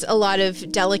 There's a lot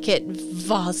of delicate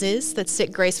vases that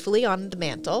sit gracefully on the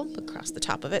mantle across the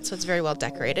top of it, so it's very well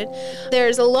decorated.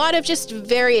 There's a lot of just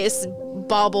various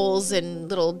baubles and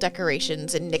little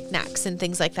decorations and knickknacks and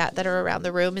things like that are around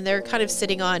the room, and they're kind of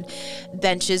sitting on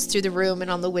benches through the room and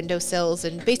on the windowsills.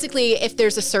 And basically, if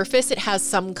there's a surface, it has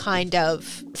some kind of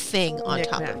thing on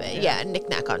top of it. Yeah,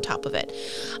 knickknack on top of it.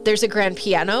 There's a grand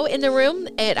piano in the room.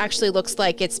 It actually looks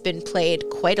like it's been played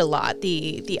quite a lot.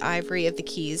 The ivory of the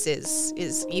keys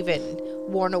is even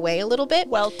worn away a little bit.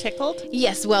 Well tickled.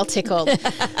 Yes, well tickled.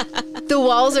 The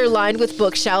walls are lined with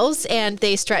bookshelves, and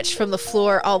they stretch from the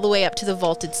floor all the way up to the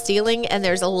vaulted ceiling. And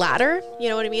there's a ladder, you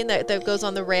know what I mean, that goes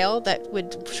on the rail that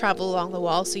would travel along the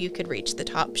wall so you could reach the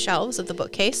top shelves of the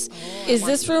bookcase. Is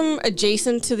this room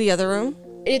adjacent to the other room?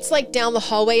 It's like down the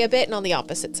hallway a bit and on the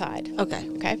opposite side. Okay.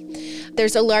 Okay.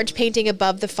 There's a large painting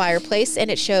above the fireplace,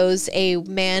 and it shows a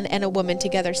man and a woman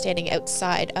together standing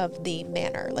outside of the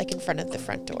manor, like in front of the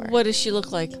front door. What does she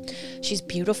look like? She's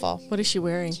beautiful. What is she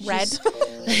wearing? Red.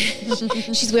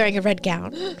 She's wearing a red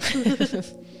gown.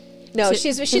 No,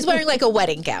 she's wearing like a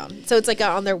wedding gown. So it's like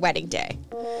on their wedding day.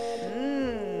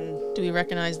 Do we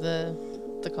recognize the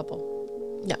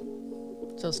couple? No.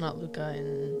 So it's not Luca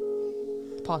and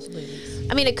possibly Elise.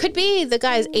 I mean, it could be the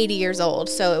guy's 80 years old,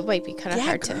 so it might be kind of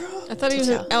hard to. I thought he was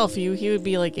tell. an elf. He would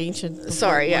be like ancient. before-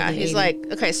 Sorry, more yeah. than He's 80. like,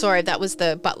 okay, sorry, that was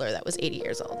the butler that was 80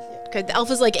 years old. Okay, the elf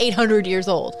is like 800 years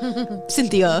old.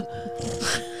 Cynthia.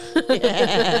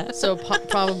 So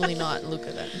probably not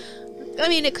Luca then. I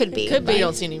mean, it could be. But you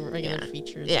don't see any regular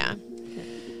features. Yeah.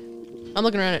 I'm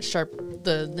looking around at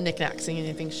the knickknacks, seeing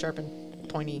anything sharp and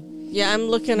pointy. Yeah, I'm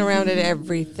looking around at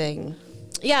everything.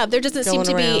 Yeah, there doesn't seem Going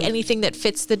to around. be anything that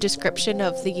fits the description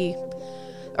of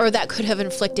or that could have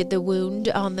inflicted the wound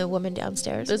on the woman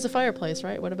downstairs. There's a fireplace,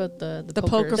 right? What about the The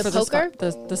poker pokers? for poker?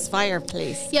 the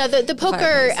fireplace. Yeah, the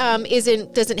poker fireplace.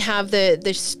 doesn't have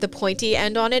the pointy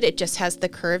end on it. It just has the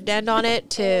curved end on it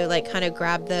to like kind of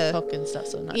grab the hook and stuff,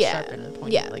 so not yeah sharp and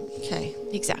pointy. yeah Okay.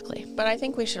 exactly. But I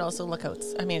think we should also look out.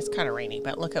 I mean, it's kind of rainy,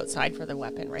 but look outside for the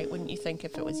weapon, right? Wouldn't you think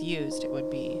if it was used, it would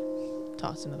be,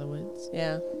 Tossed into the woods.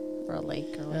 yeah, or a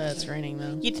lake or whatever? It's raining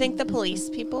though. You'd think the police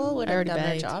people would I have already done their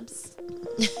bagged. jobs.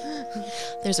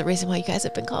 There's a reason why you guys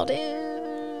have been called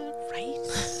in, right?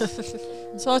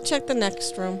 So I'll check the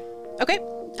next room. Okay.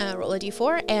 Roll a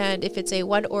d4, and if it's a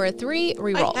 1 or a 3,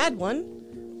 re-roll. I had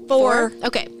one. 4.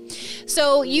 Okay.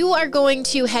 So you are going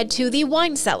to head to the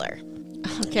wine cellar.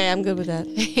 Okay, I'm good with that.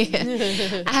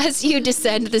 As you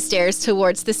descend the stairs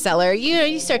towards the cellar,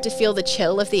 you start to feel the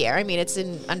chill of the air. I mean, it's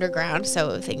in underground,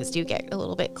 so things do get a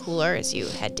little bit cooler as you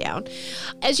head down.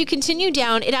 As you continue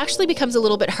down, it actually becomes a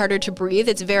little bit harder to breathe.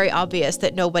 It's very obvious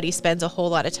that nobody spends a whole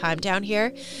lot of time down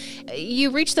here. You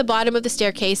reach the bottom of the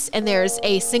staircase, and there's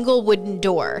a single wooden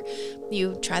door.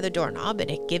 You try the doorknob,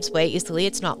 and it gives way easily.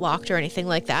 It's not locked or anything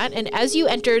like that. And as you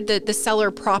enter the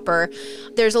cellar proper,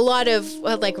 there's a lot of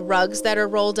like rugs that are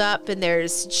rolled up, and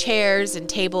there's chairs and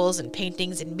tables and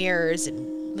paintings and mirrors,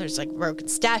 and there's like a broken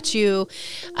statue.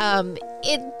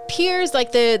 It appears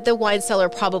like the wine cellar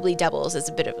probably doubles as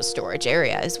a bit of a storage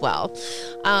area as well.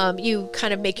 You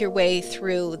kind of make your way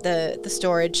through the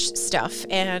storage stuff,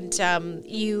 and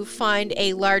you find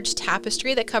a large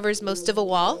tapestry that covers most of a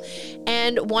wall,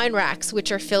 and wine racks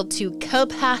which are filled to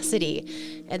capacity,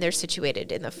 and they're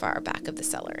situated in the far back of the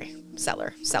cellar.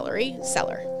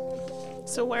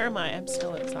 So where am I? I'm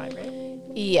still outside, right?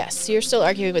 Yes, you're still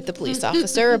arguing with the police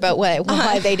officer about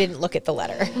why they didn't look at the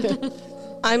letter.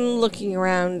 I'm looking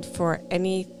around for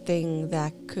anything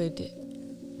that could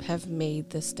have made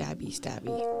the stabby.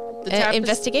 The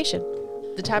Investigation.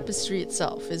 The tapestry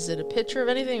itself, is it a picture of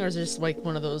anything, or is it just like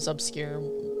one of those obscure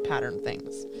pattern things?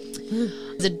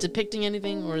 Is it depicting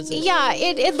anything, or is it? Yeah,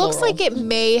 it looks floral? like it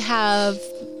may have,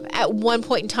 at one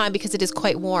point in time, because it is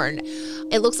quite worn,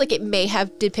 it looks like it may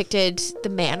have depicted the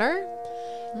manor,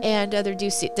 and there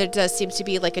does seem to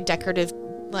be like a decorative,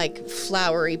 like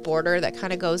flowery border that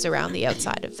kind of goes around the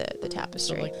outside of the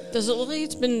tapestry. like- Does it look like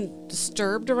it's been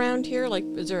disturbed around here? Like,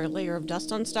 is there a layer of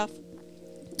dust on stuff?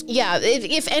 Yeah,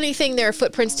 if anything, there are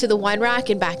footprints to the wine rack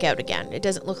and back out again. It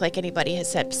doesn't look like anybody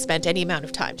has spent any amount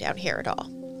of time down here at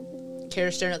all.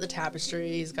 Kara's staring at the tapestry.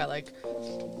 He's got like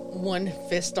one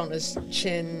fist on his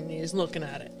chin. And he's looking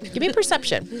at it. Give me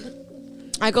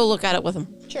perception. I go look at it with him.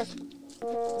 Sure.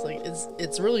 It's like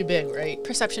it's really big, right?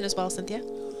 Perception as well, Cynthia.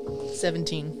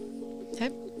 17. Okay.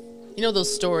 You know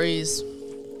those stories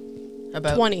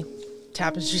about 20.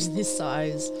 tapestries this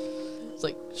size? It's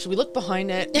like, should we look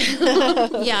behind it?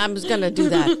 Yeah, I'm just gonna do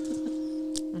that.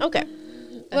 Okay.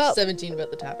 That's Well, 17 about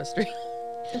the tapestry.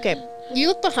 okay. You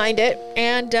look behind it,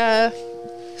 and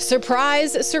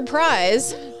surprise,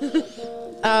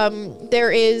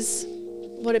 there is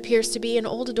what appears to be an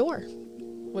old door.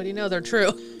 What do you know? They're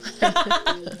true.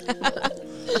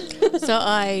 So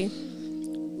I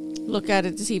look at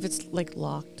it to see if it's like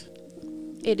locked.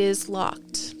 It is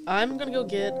locked. I'm gonna go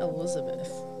get Elizabeth,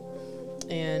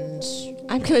 and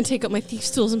I'm gonna take up my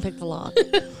thief's tools and pick the lock.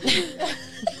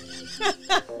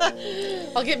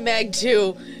 I'll get Meg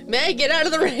too. Meg, get out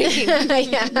of the rain.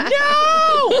 Yeah.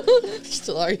 No!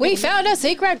 Still arguing. We found a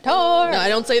secret door. No, I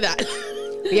don't say that.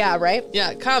 Yeah, right?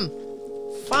 Yeah, come.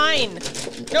 Fine.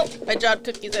 Nope. I dropped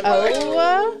cookies at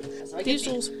Thieves'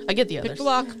 tools. I get the Pick others. the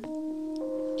lock.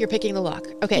 You're picking the lock.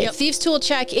 Okay. Yep. Thieves' tool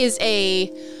check is a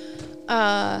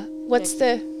what's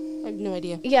the I have no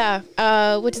idea.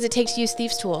 what does it take to use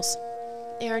thieves' tools?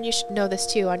 Aaron, you should know this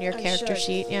too on your character should.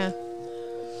 sheet. Yeah.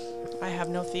 I have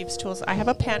no thieves' tools. I have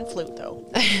a pan flute, though.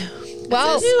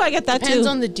 Well, I get that Depends too.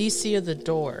 on the DC of the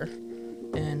door.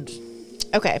 And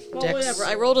okay. Well, Dex. whatever.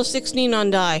 I rolled a 16 on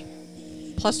die.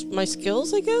 Plus my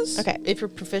skills, I guess. Okay. if you're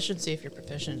proficient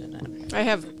in it. I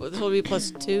have, this will be plus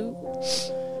 2.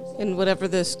 And whatever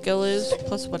the skill is,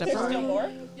 plus whatever. more?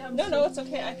 No, it's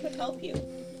okay. I could help you.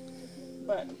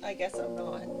 But I guess I'm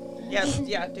not. Yes,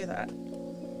 yeah, do that.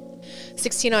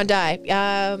 16 on die.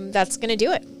 That's gonna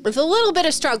do it with a little bit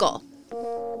of struggle.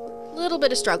 little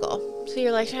bit of struggle. So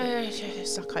you're like,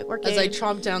 it's not quite working. As I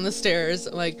tromp down the stairs,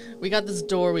 I'm like, we got this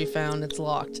door we found. It's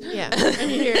locked. Yeah.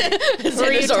 Who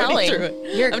are you telling?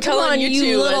 I'm telling you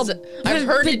two. I've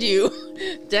herded you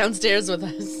downstairs with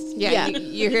us. Yeah,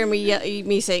 you hear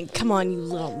me saying, "Come on, you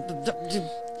little,"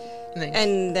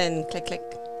 and then click, click.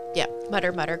 Yeah.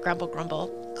 Mutter, mutter, grumble, grumble,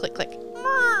 click, click.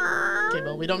 Okay,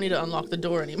 well, we don't need to unlock the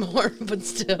door anymore, but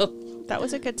still. That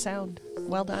was a good sound.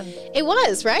 Well done. It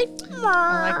was, right?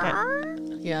 I like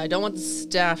it. Yeah, I don't want the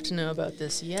staff to know about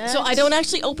this yet. So I don't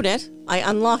actually open it. I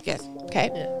unlock it, Okay.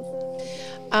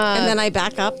 and then I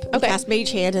back up, okay. cast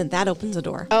Mage Hand, and that opens the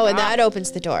door. Oh, and that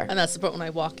opens the door. And that's the part when I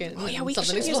walk in. Oh yeah, we should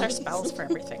something use our explodes. spells for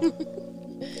everything.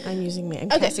 I'm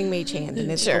casting Mage Hand,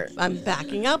 and it's Sure. I'm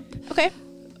backing up. Okay.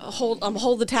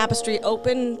 Hold the tapestry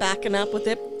open, backing up with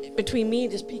it between me,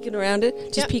 just peeking around it,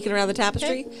 just Yep. peeking around the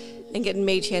tapestry, and getting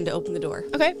Mage Hand to open the door.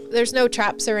 Okay. There's no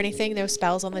traps or anything, no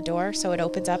spells on the door, so it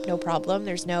opens up, no problem.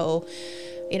 There's no,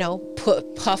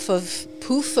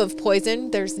 poof of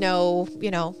poison. There's no,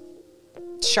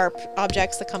 sharp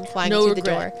objects that come flying No through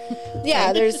regret. the door.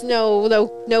 Yeah, there's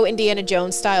no Indiana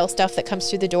Jones style stuff that comes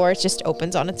through the door. It just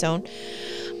opens on its own.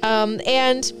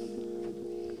 And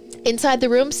inside the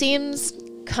room seems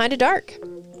kind of dark.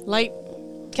 Light.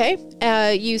 Okay.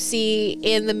 You see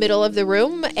in the middle of the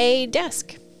room a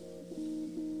desk.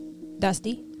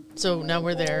 Dusty. So now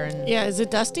we're there and Yeah, is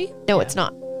it dusty? No, it's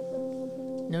not.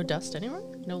 no dust anywhere?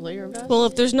 No layer of dust? Well,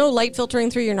 if there's no light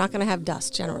filtering through, you're not going to have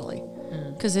dust generally,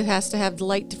 because it has to have the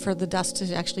light for the dust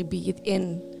to actually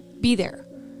be there.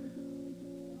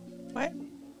 What?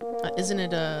 Isn't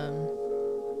it,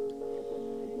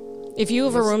 If you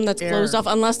have a room that's air. closed off,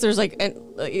 unless there's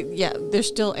there's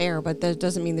still air, but that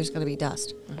doesn't mean there's going to be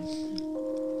dust.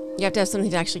 You have to have something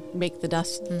to actually make the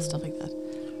dust and stuff like that.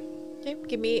 Okay.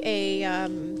 Give me a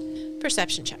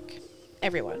perception check,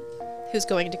 everyone who's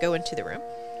going to go into the room.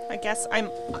 I guess I'm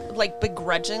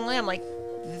begrudgingly. I'm like,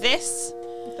 this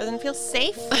doesn't feel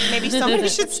safe. Maybe somebody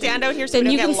should stand out here so Then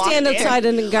we you don't can get locked stand in. outside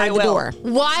and I guard the will. door.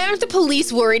 Why aren't the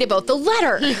police worried about the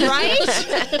letter? Right?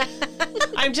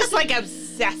 I'm just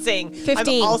obsessing.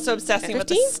 15. I'm also obsessing with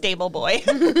the 15? stable boy.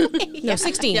 No,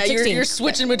 16. yeah, 16. you're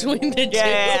switching between the two.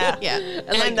 Yeah. Yeah.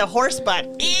 And the horse butt.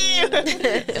 Ew.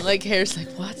 And like hair's like,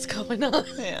 what's going on?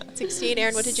 Yeah. 16.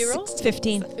 Aaron, what did you roll?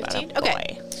 15. 15. Atta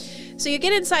Okay. boy. So you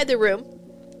get inside the room.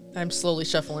 I'm slowly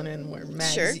shuffling in where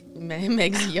Meg's, Sure.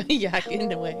 Meg's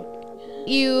yakking away.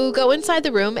 You go inside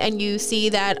the room and you see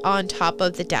that on top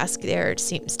of the desk there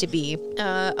seems to be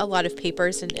a lot of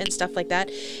papers and stuff like that.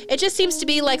 It just seems to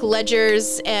be like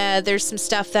ledgers. There's some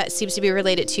stuff that seems to be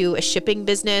related to a shipping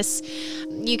business.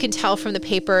 You can tell from the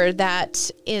paper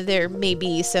that there may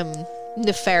be some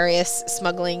nefarious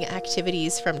smuggling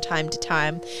activities from time to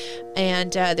time.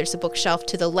 And there's a bookshelf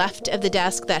to the left of the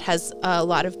desk that has a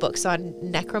lot of books on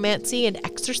necromancy and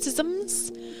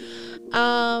exorcisms.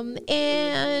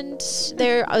 And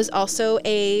there is also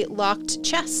a locked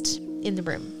chest in the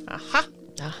room. Aha.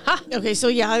 Aha. Okay, so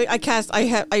yeah, I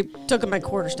took my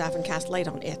quarterstaff and cast light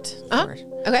on it. for it.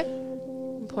 Okay.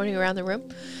 I'm pointing around the room.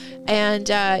 And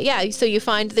so you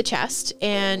find the chest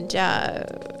and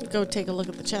Go take a look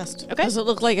at the chest. Okay. Does it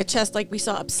look like a chest like we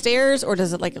saw upstairs, or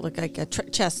does it look like a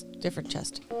chest, different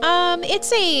chest?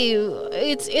 it's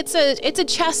a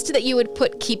chest that you would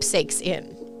put keepsakes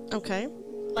in. Okay.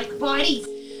 Like bodies.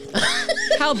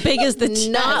 How big is the chest?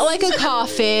 Not like a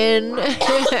coffin.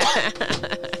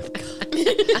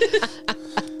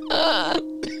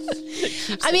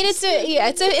 I mean,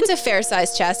 it's a fair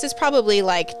sized chest. It's probably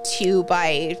like 2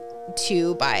 by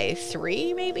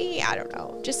 3, maybe. I don't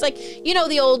know. Just like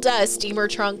the old steamer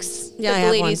trunks. Yeah, that I the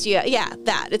have ladies. Yeah,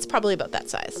 that. It's probably about that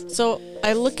size. So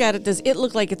I look at it. Does it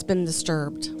look like it's been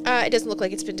disturbed? It doesn't look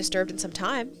like it's been disturbed in some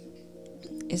time.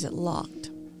 Is it locked?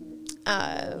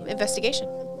 Investigation.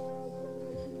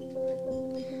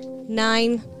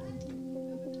 9.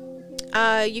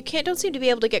 You don't seem to be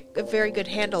able to get a very good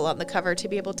handle on the cover to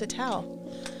be able to tell.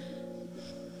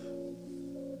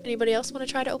 Anybody else want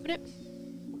to try to open it?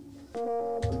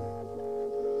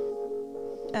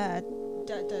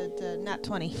 Not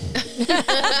 20.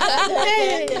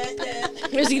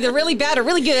 It was either really bad or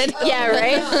really good. Yeah,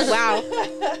 right? Wow.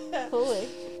 Holy.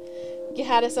 You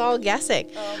had us all guessing.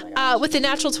 With the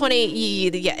natural 20,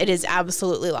 it is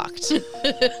absolutely locked.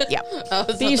 Yeah.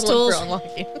 Thieves' tools.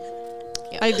 Unlocking.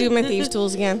 I do my thieves'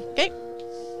 tools again. Okay.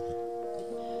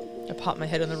 I pop my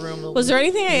head in the room. Was there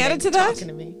anything I added to that? Talking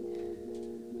to me.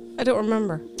 I don't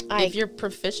remember. If you're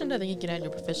proficient, I think you can add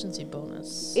your proficiency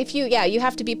bonus. You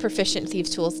have to be proficient in thieves'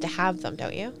 tools to have them,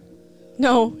 don't you?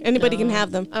 No, anybody can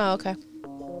have them. Oh, okay.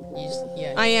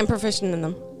 Yeah. I am proficient in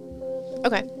them.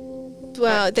 Okay.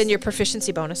 Well, then your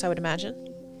proficiency bonus, I would imagine.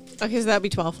 Okay, so that'd be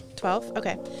 12. 12?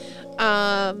 Okay.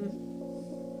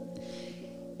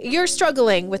 You're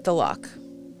struggling with the lock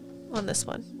on this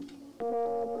one.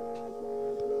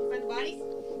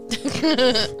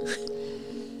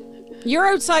 You're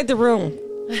outside the room,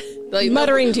 Like,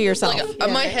 muttering to yourself.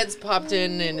 Like, my head's popped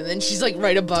in, and then she's like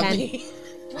right above 10. me.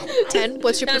 10.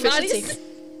 What's your proficiency?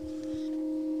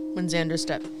 When Xander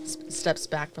steps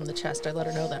back from the chest, I let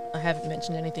her know that I haven't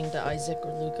mentioned anything to Isaac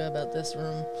or Luca about this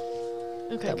room.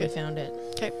 Okay, That we good. found it.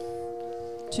 Okay.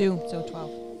 2, so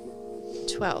 12.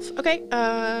 12. Okay.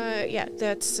 Yeah,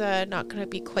 that's not going to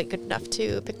be quite good enough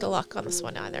to pick the lock on this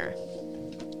one either.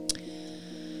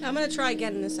 I'm going to try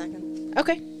again in a second.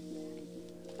 Okay.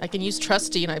 I can use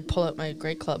trusty, and I pull out my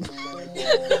great club.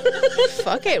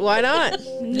 Fuck it. Why not?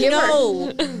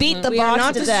 No, Beat the we are box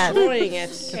not to death. destroying it.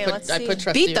 Okay, let's I see. put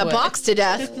trusty Beat the away. box to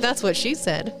death. That's what she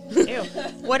said. Ew.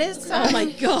 What is Oh my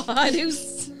god,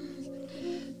 who's...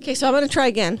 Okay, so I'm going to try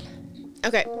again.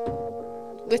 Okay.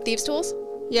 With thieves' tools?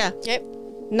 Yeah, Yep.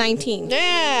 19.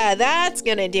 Yeah, that's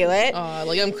going to do it.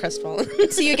 Like I'm crestfallen.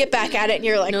 So you get back at it and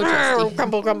you're like, No "Arr," trusty.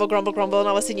 grumble, grumble, grumble, grumble, and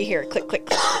all of a sudden you hear click, click,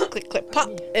 click, click, click, pop,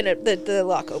 and the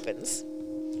lock opens.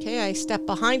 Okay, I step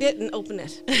behind it and open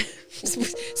it.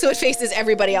 So it faces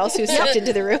everybody else who's stepped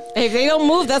into the room. Hey, if they don't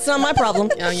move, that's not my problem.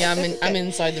 Yeah, I'm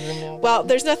inside the room now. Well,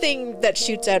 there's nothing that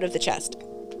shoots out of the chest.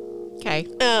 Okay,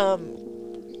 Um,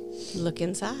 look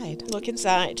inside. look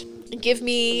inside. Give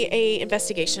me a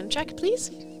investigation check,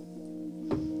 please.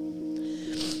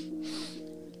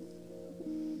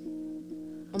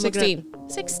 Oh my 16.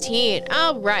 16.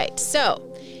 All right.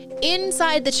 So,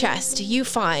 inside the chest, you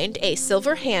find a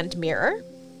silver hand mirror.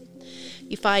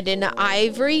 You find an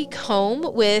ivory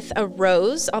comb with a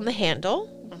rose on the handle.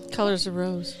 Colors of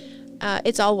rose.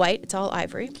 It's all white. It's all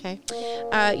ivory. Okay.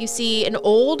 You see an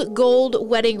old gold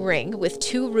wedding ring with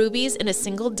 2 rubies and a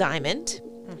single diamond.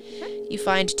 You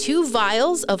find 2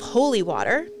 vials of holy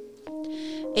water,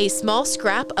 a small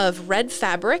scrap of red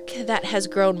fabric that has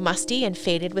grown musty and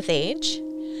faded with age,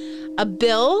 a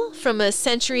bill from a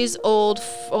century-old.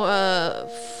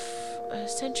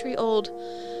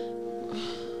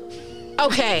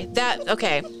 Okay.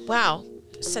 Wow.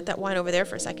 Set that wine over there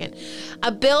for a second.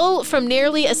 A bill from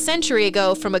nearly a century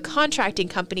ago from a contracting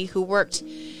company who worked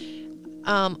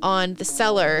on the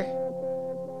cellar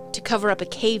to cover up a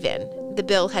cave-in. The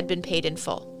bill had been paid in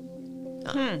full.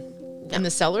 In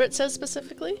the cellar, it says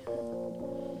specifically.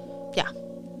 Yeah.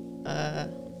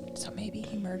 So maybe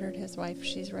he murdered his wife.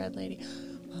 She's Red Lady.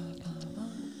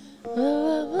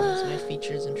 Those are my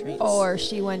features and traits. Or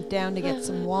she went down to get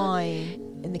some wine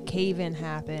and the cave-in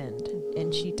happened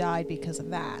and she died because of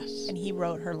that. And he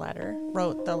wrote the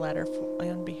letter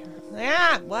on behalf.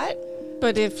 Ah, what?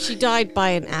 But if she died by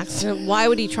an accident, why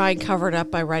would he try and cover it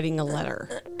up by writing a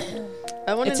letter?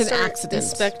 I want It's to an start accident.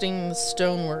 inspecting the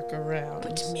stonework around.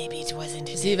 Maybe it wasn't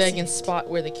his See if I can spot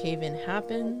where the cave-in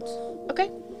happened. Okay.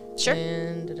 Sure.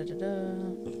 And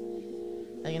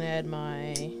I can add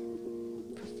my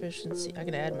proficiency. I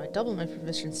can add double my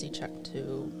proficiency check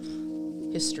to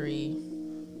history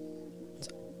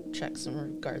checks in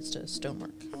regards to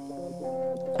stonework.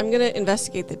 I'm going to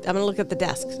investigate I'm going to look at the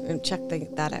desk and check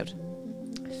that out.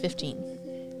 15.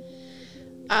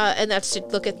 And that's to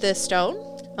look at the stone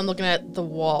I'm looking at the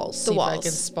walls. The see if I walls.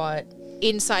 can spot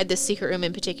inside the secret room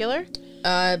in particular.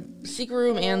 secret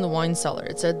room and the wine cellar.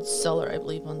 It said cellar, I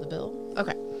believe, on the bill.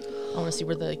 Okay. I want to see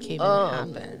where the cave-in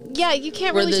happened. Yeah, you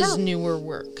can't Where really there's tell. newer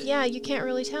work. Yeah, you can't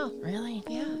really tell. Really?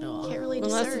 Yeah, Oh. can't really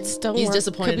Unless discern. it's stonework. He's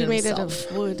disappointed Could be in made himself.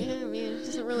 out of wood. Yeah, I mean,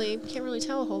 it can't really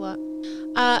tell a whole lot.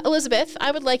 Elizabeth,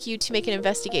 I would like you to make an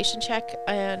investigation check,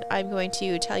 and I'm going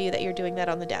to tell you that you're doing that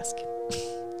on the desk.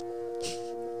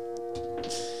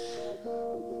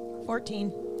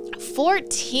 14.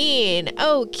 14.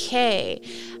 Okay.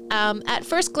 At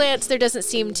first glance, there doesn't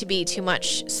seem to be too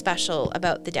much special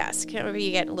about the desk. However,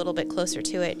 you get a little bit closer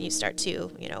to it and you start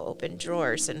to, open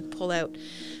drawers and pull out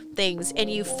things. And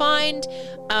you find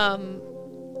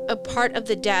a part of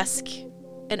the desk.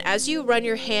 And as you run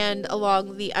your hand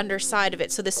along the underside of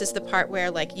it, so this is the part where,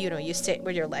 you sit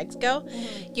where your legs go,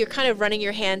 you're kind of running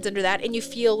your hands under that and you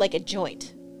feel like a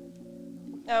joint.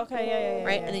 Okay, yeah.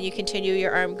 Right, and then you continue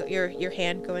your arm, your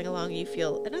hand going along, and you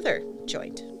feel another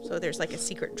joint. So there's like a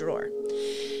secret drawer,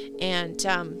 and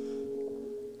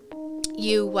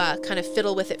you kind of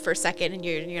fiddle with it for a second, and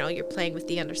you're playing with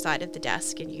the underside of the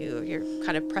desk, and you're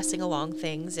kind of pressing along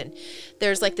things, and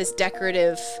there's like this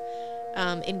decorative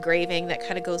engraving that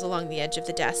kind of goes along the edge of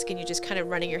the desk, and you're just kind of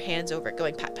running your hands over it,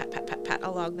 going pat pat pat pat pat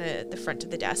along the front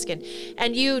of the desk,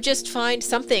 and you just find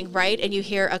something, right, and you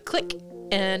hear a click.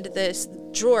 And this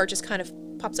drawer just kind of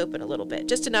pops open a little bit,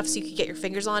 just enough so you can get your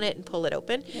fingers on it and pull it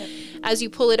open. Yep. As you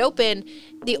pull it open,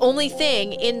 the only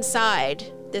thing inside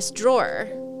this drawer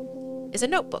is a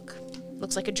notebook.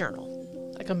 Looks like a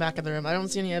journal. I come back in the room. I don't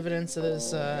see any evidence of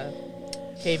this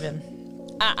cave-in.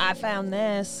 I found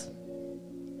this.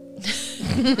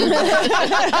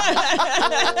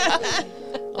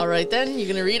 All right, then. You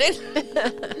gonna read it?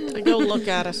 I go look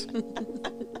at it.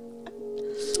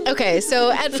 Okay,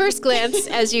 so at first glance,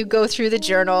 as you go through the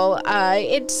journal,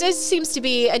 it just seems to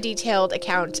be a detailed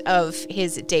account of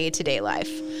his day-to-day life.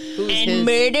 And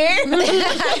murder?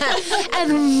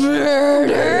 And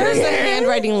murder! What does the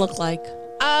handwriting look like?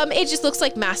 It just looks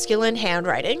like masculine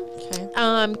handwriting.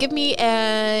 Okay. Give me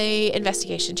a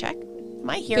investigation check. Am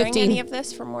I hearing 15. any of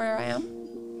this from where I am?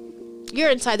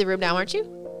 You're inside the room now, aren't you?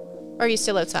 Or are you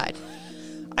still outside?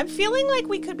 I'm feeling like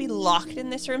we could be locked in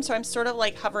this room, so I'm sort of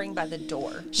like hovering by the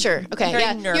door. Sure. Okay. Very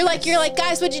Yeah. nervous. You're like,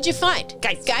 guys, what did you find?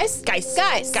 Guys.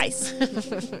 Guys.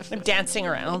 I'm dancing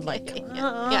around like,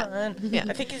 Yeah. Yeah.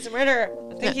 I think he's the murderer.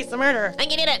 I think he's the murderer. I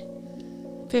get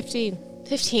it. 15.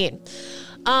 15.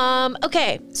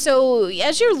 Okay, so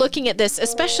as you're looking at this,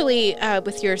 especially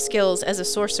with your skills as a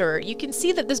sorcerer, you can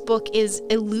see that this book is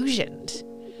illusioned.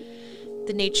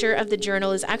 The nature of the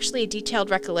journal is actually a detailed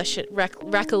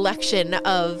recollection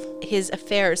of his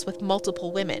affairs with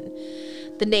multiple women.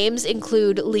 The names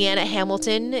include Leanna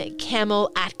Hamilton, Camille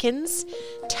Atkins,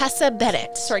 Tessa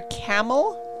Bennett. Sorry,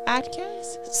 Camel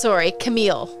Atkins? Sorry,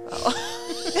 Camille.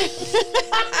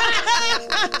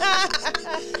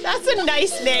 That's a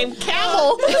nice name.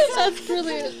 Camel. That's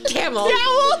brilliant. Camel.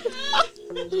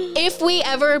 If we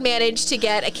ever manage to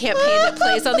get a campaign that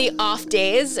plays on the off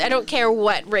days, I don't care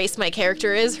what race my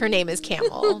character is, her name is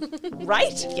Camel.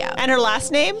 Right? Yeah. And her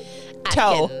last name?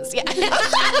 Toe. Atkins. Yeah.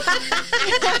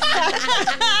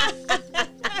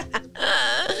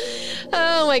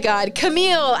 Oh my God.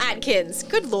 Camille Atkins.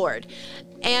 Good Lord.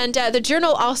 And the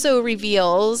journal also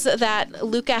reveals that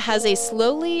Luca has a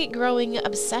slowly growing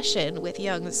obsession with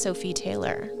young Sophie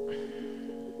Taylor.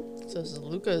 So this is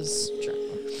Luca's journal.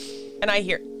 And I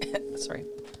hear, sorry,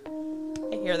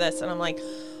 I hear this and I'm like,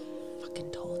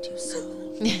 fucking told you so.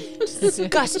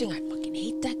 Disgusting. I fucking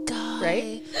hate that guy.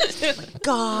 Right? Oh my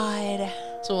God.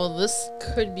 So well, this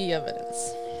could be evidence.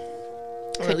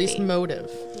 Or Could at least be.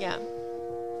 motive. Yeah.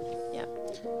 Yeah.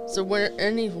 So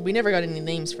we never got any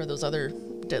names for those other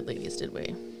dead ladies, did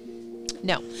we?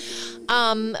 No.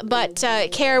 But,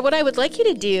 Care, what I would like you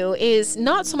to do is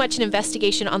not so much an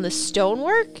investigation on the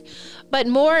stonework, but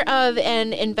more of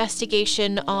an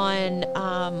investigation on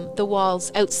the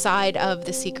walls outside of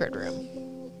the secret room.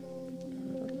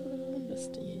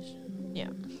 Investigation. Yeah.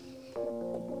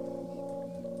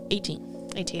 18.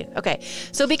 18. Okay.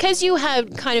 So because you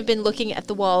have kind of been looking at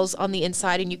the walls on the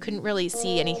inside and you couldn't really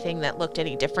see anything that looked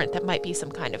any different, that might be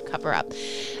some kind of cover up.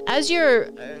 As you're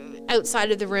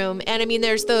outside of the room, and I mean,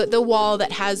 there's the wall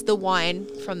that has the wine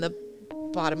from the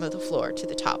bottom of the floor to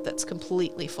the top that's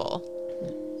completely full.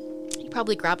 You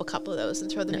probably grab a couple of those and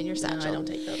throw them in your satchel. No, I don't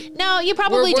take those. No, you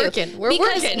probably We're do. working. We're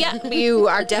Because, working. Yeah, you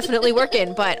are definitely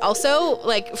working, but also,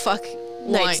 like, fuck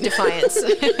Knight's Wine. Defiance.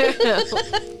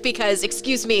 Because,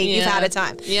 excuse me, you've had a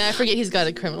time. Yeah, I forget he's got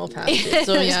a criminal past. Too.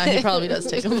 So yeah, he probably does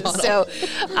take a bottle. So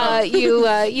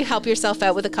you help yourself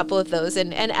out with a couple of those,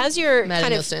 and as you're I'm adding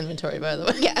kind those to inventory, by the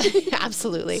way. yeah,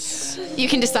 absolutely, you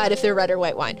can decide if they're red or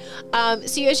white wine.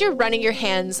 So as you're running your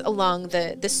hands along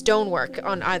the stonework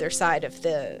on either side of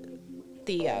the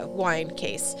wine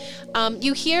case,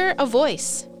 you hear a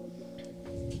voice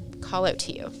call out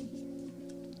to you.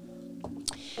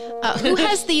 Who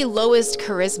has the lowest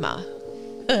charisma?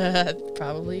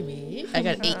 Probably me. I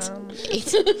got 8.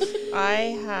 8. I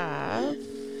have,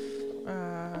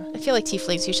 I feel like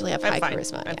tieflings usually have high I'm fine.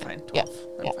 charisma. I'm yeah. fine. 12. Yeah.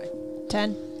 I'm Yeah. fine.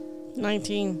 10.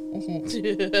 19.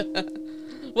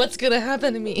 What's gonna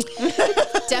happen to me?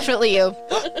 Definitely you.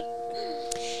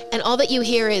 And all that you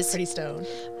hear is, Pretty stoned.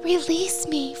 "Release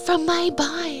me from my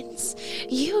binds.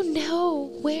 You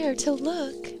know where to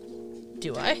look."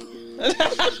 Do I?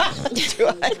 Do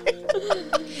I?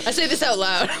 I say this out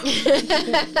loud.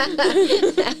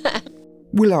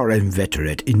 Will our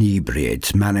inveterate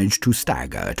inebriates manage to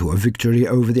stagger to a victory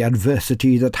over the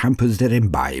adversity that hampers their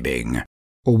imbibing?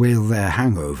 Or will their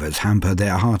hangovers hamper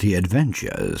their hearty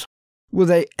adventures? Will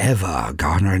they ever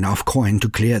garner enough coin to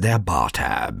clear their bar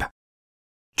tab?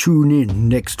 Tune in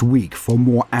next week for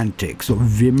more antics of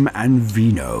Vim and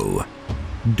Vino.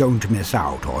 Don't miss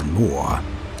out on more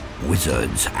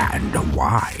Wizards and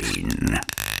Wine.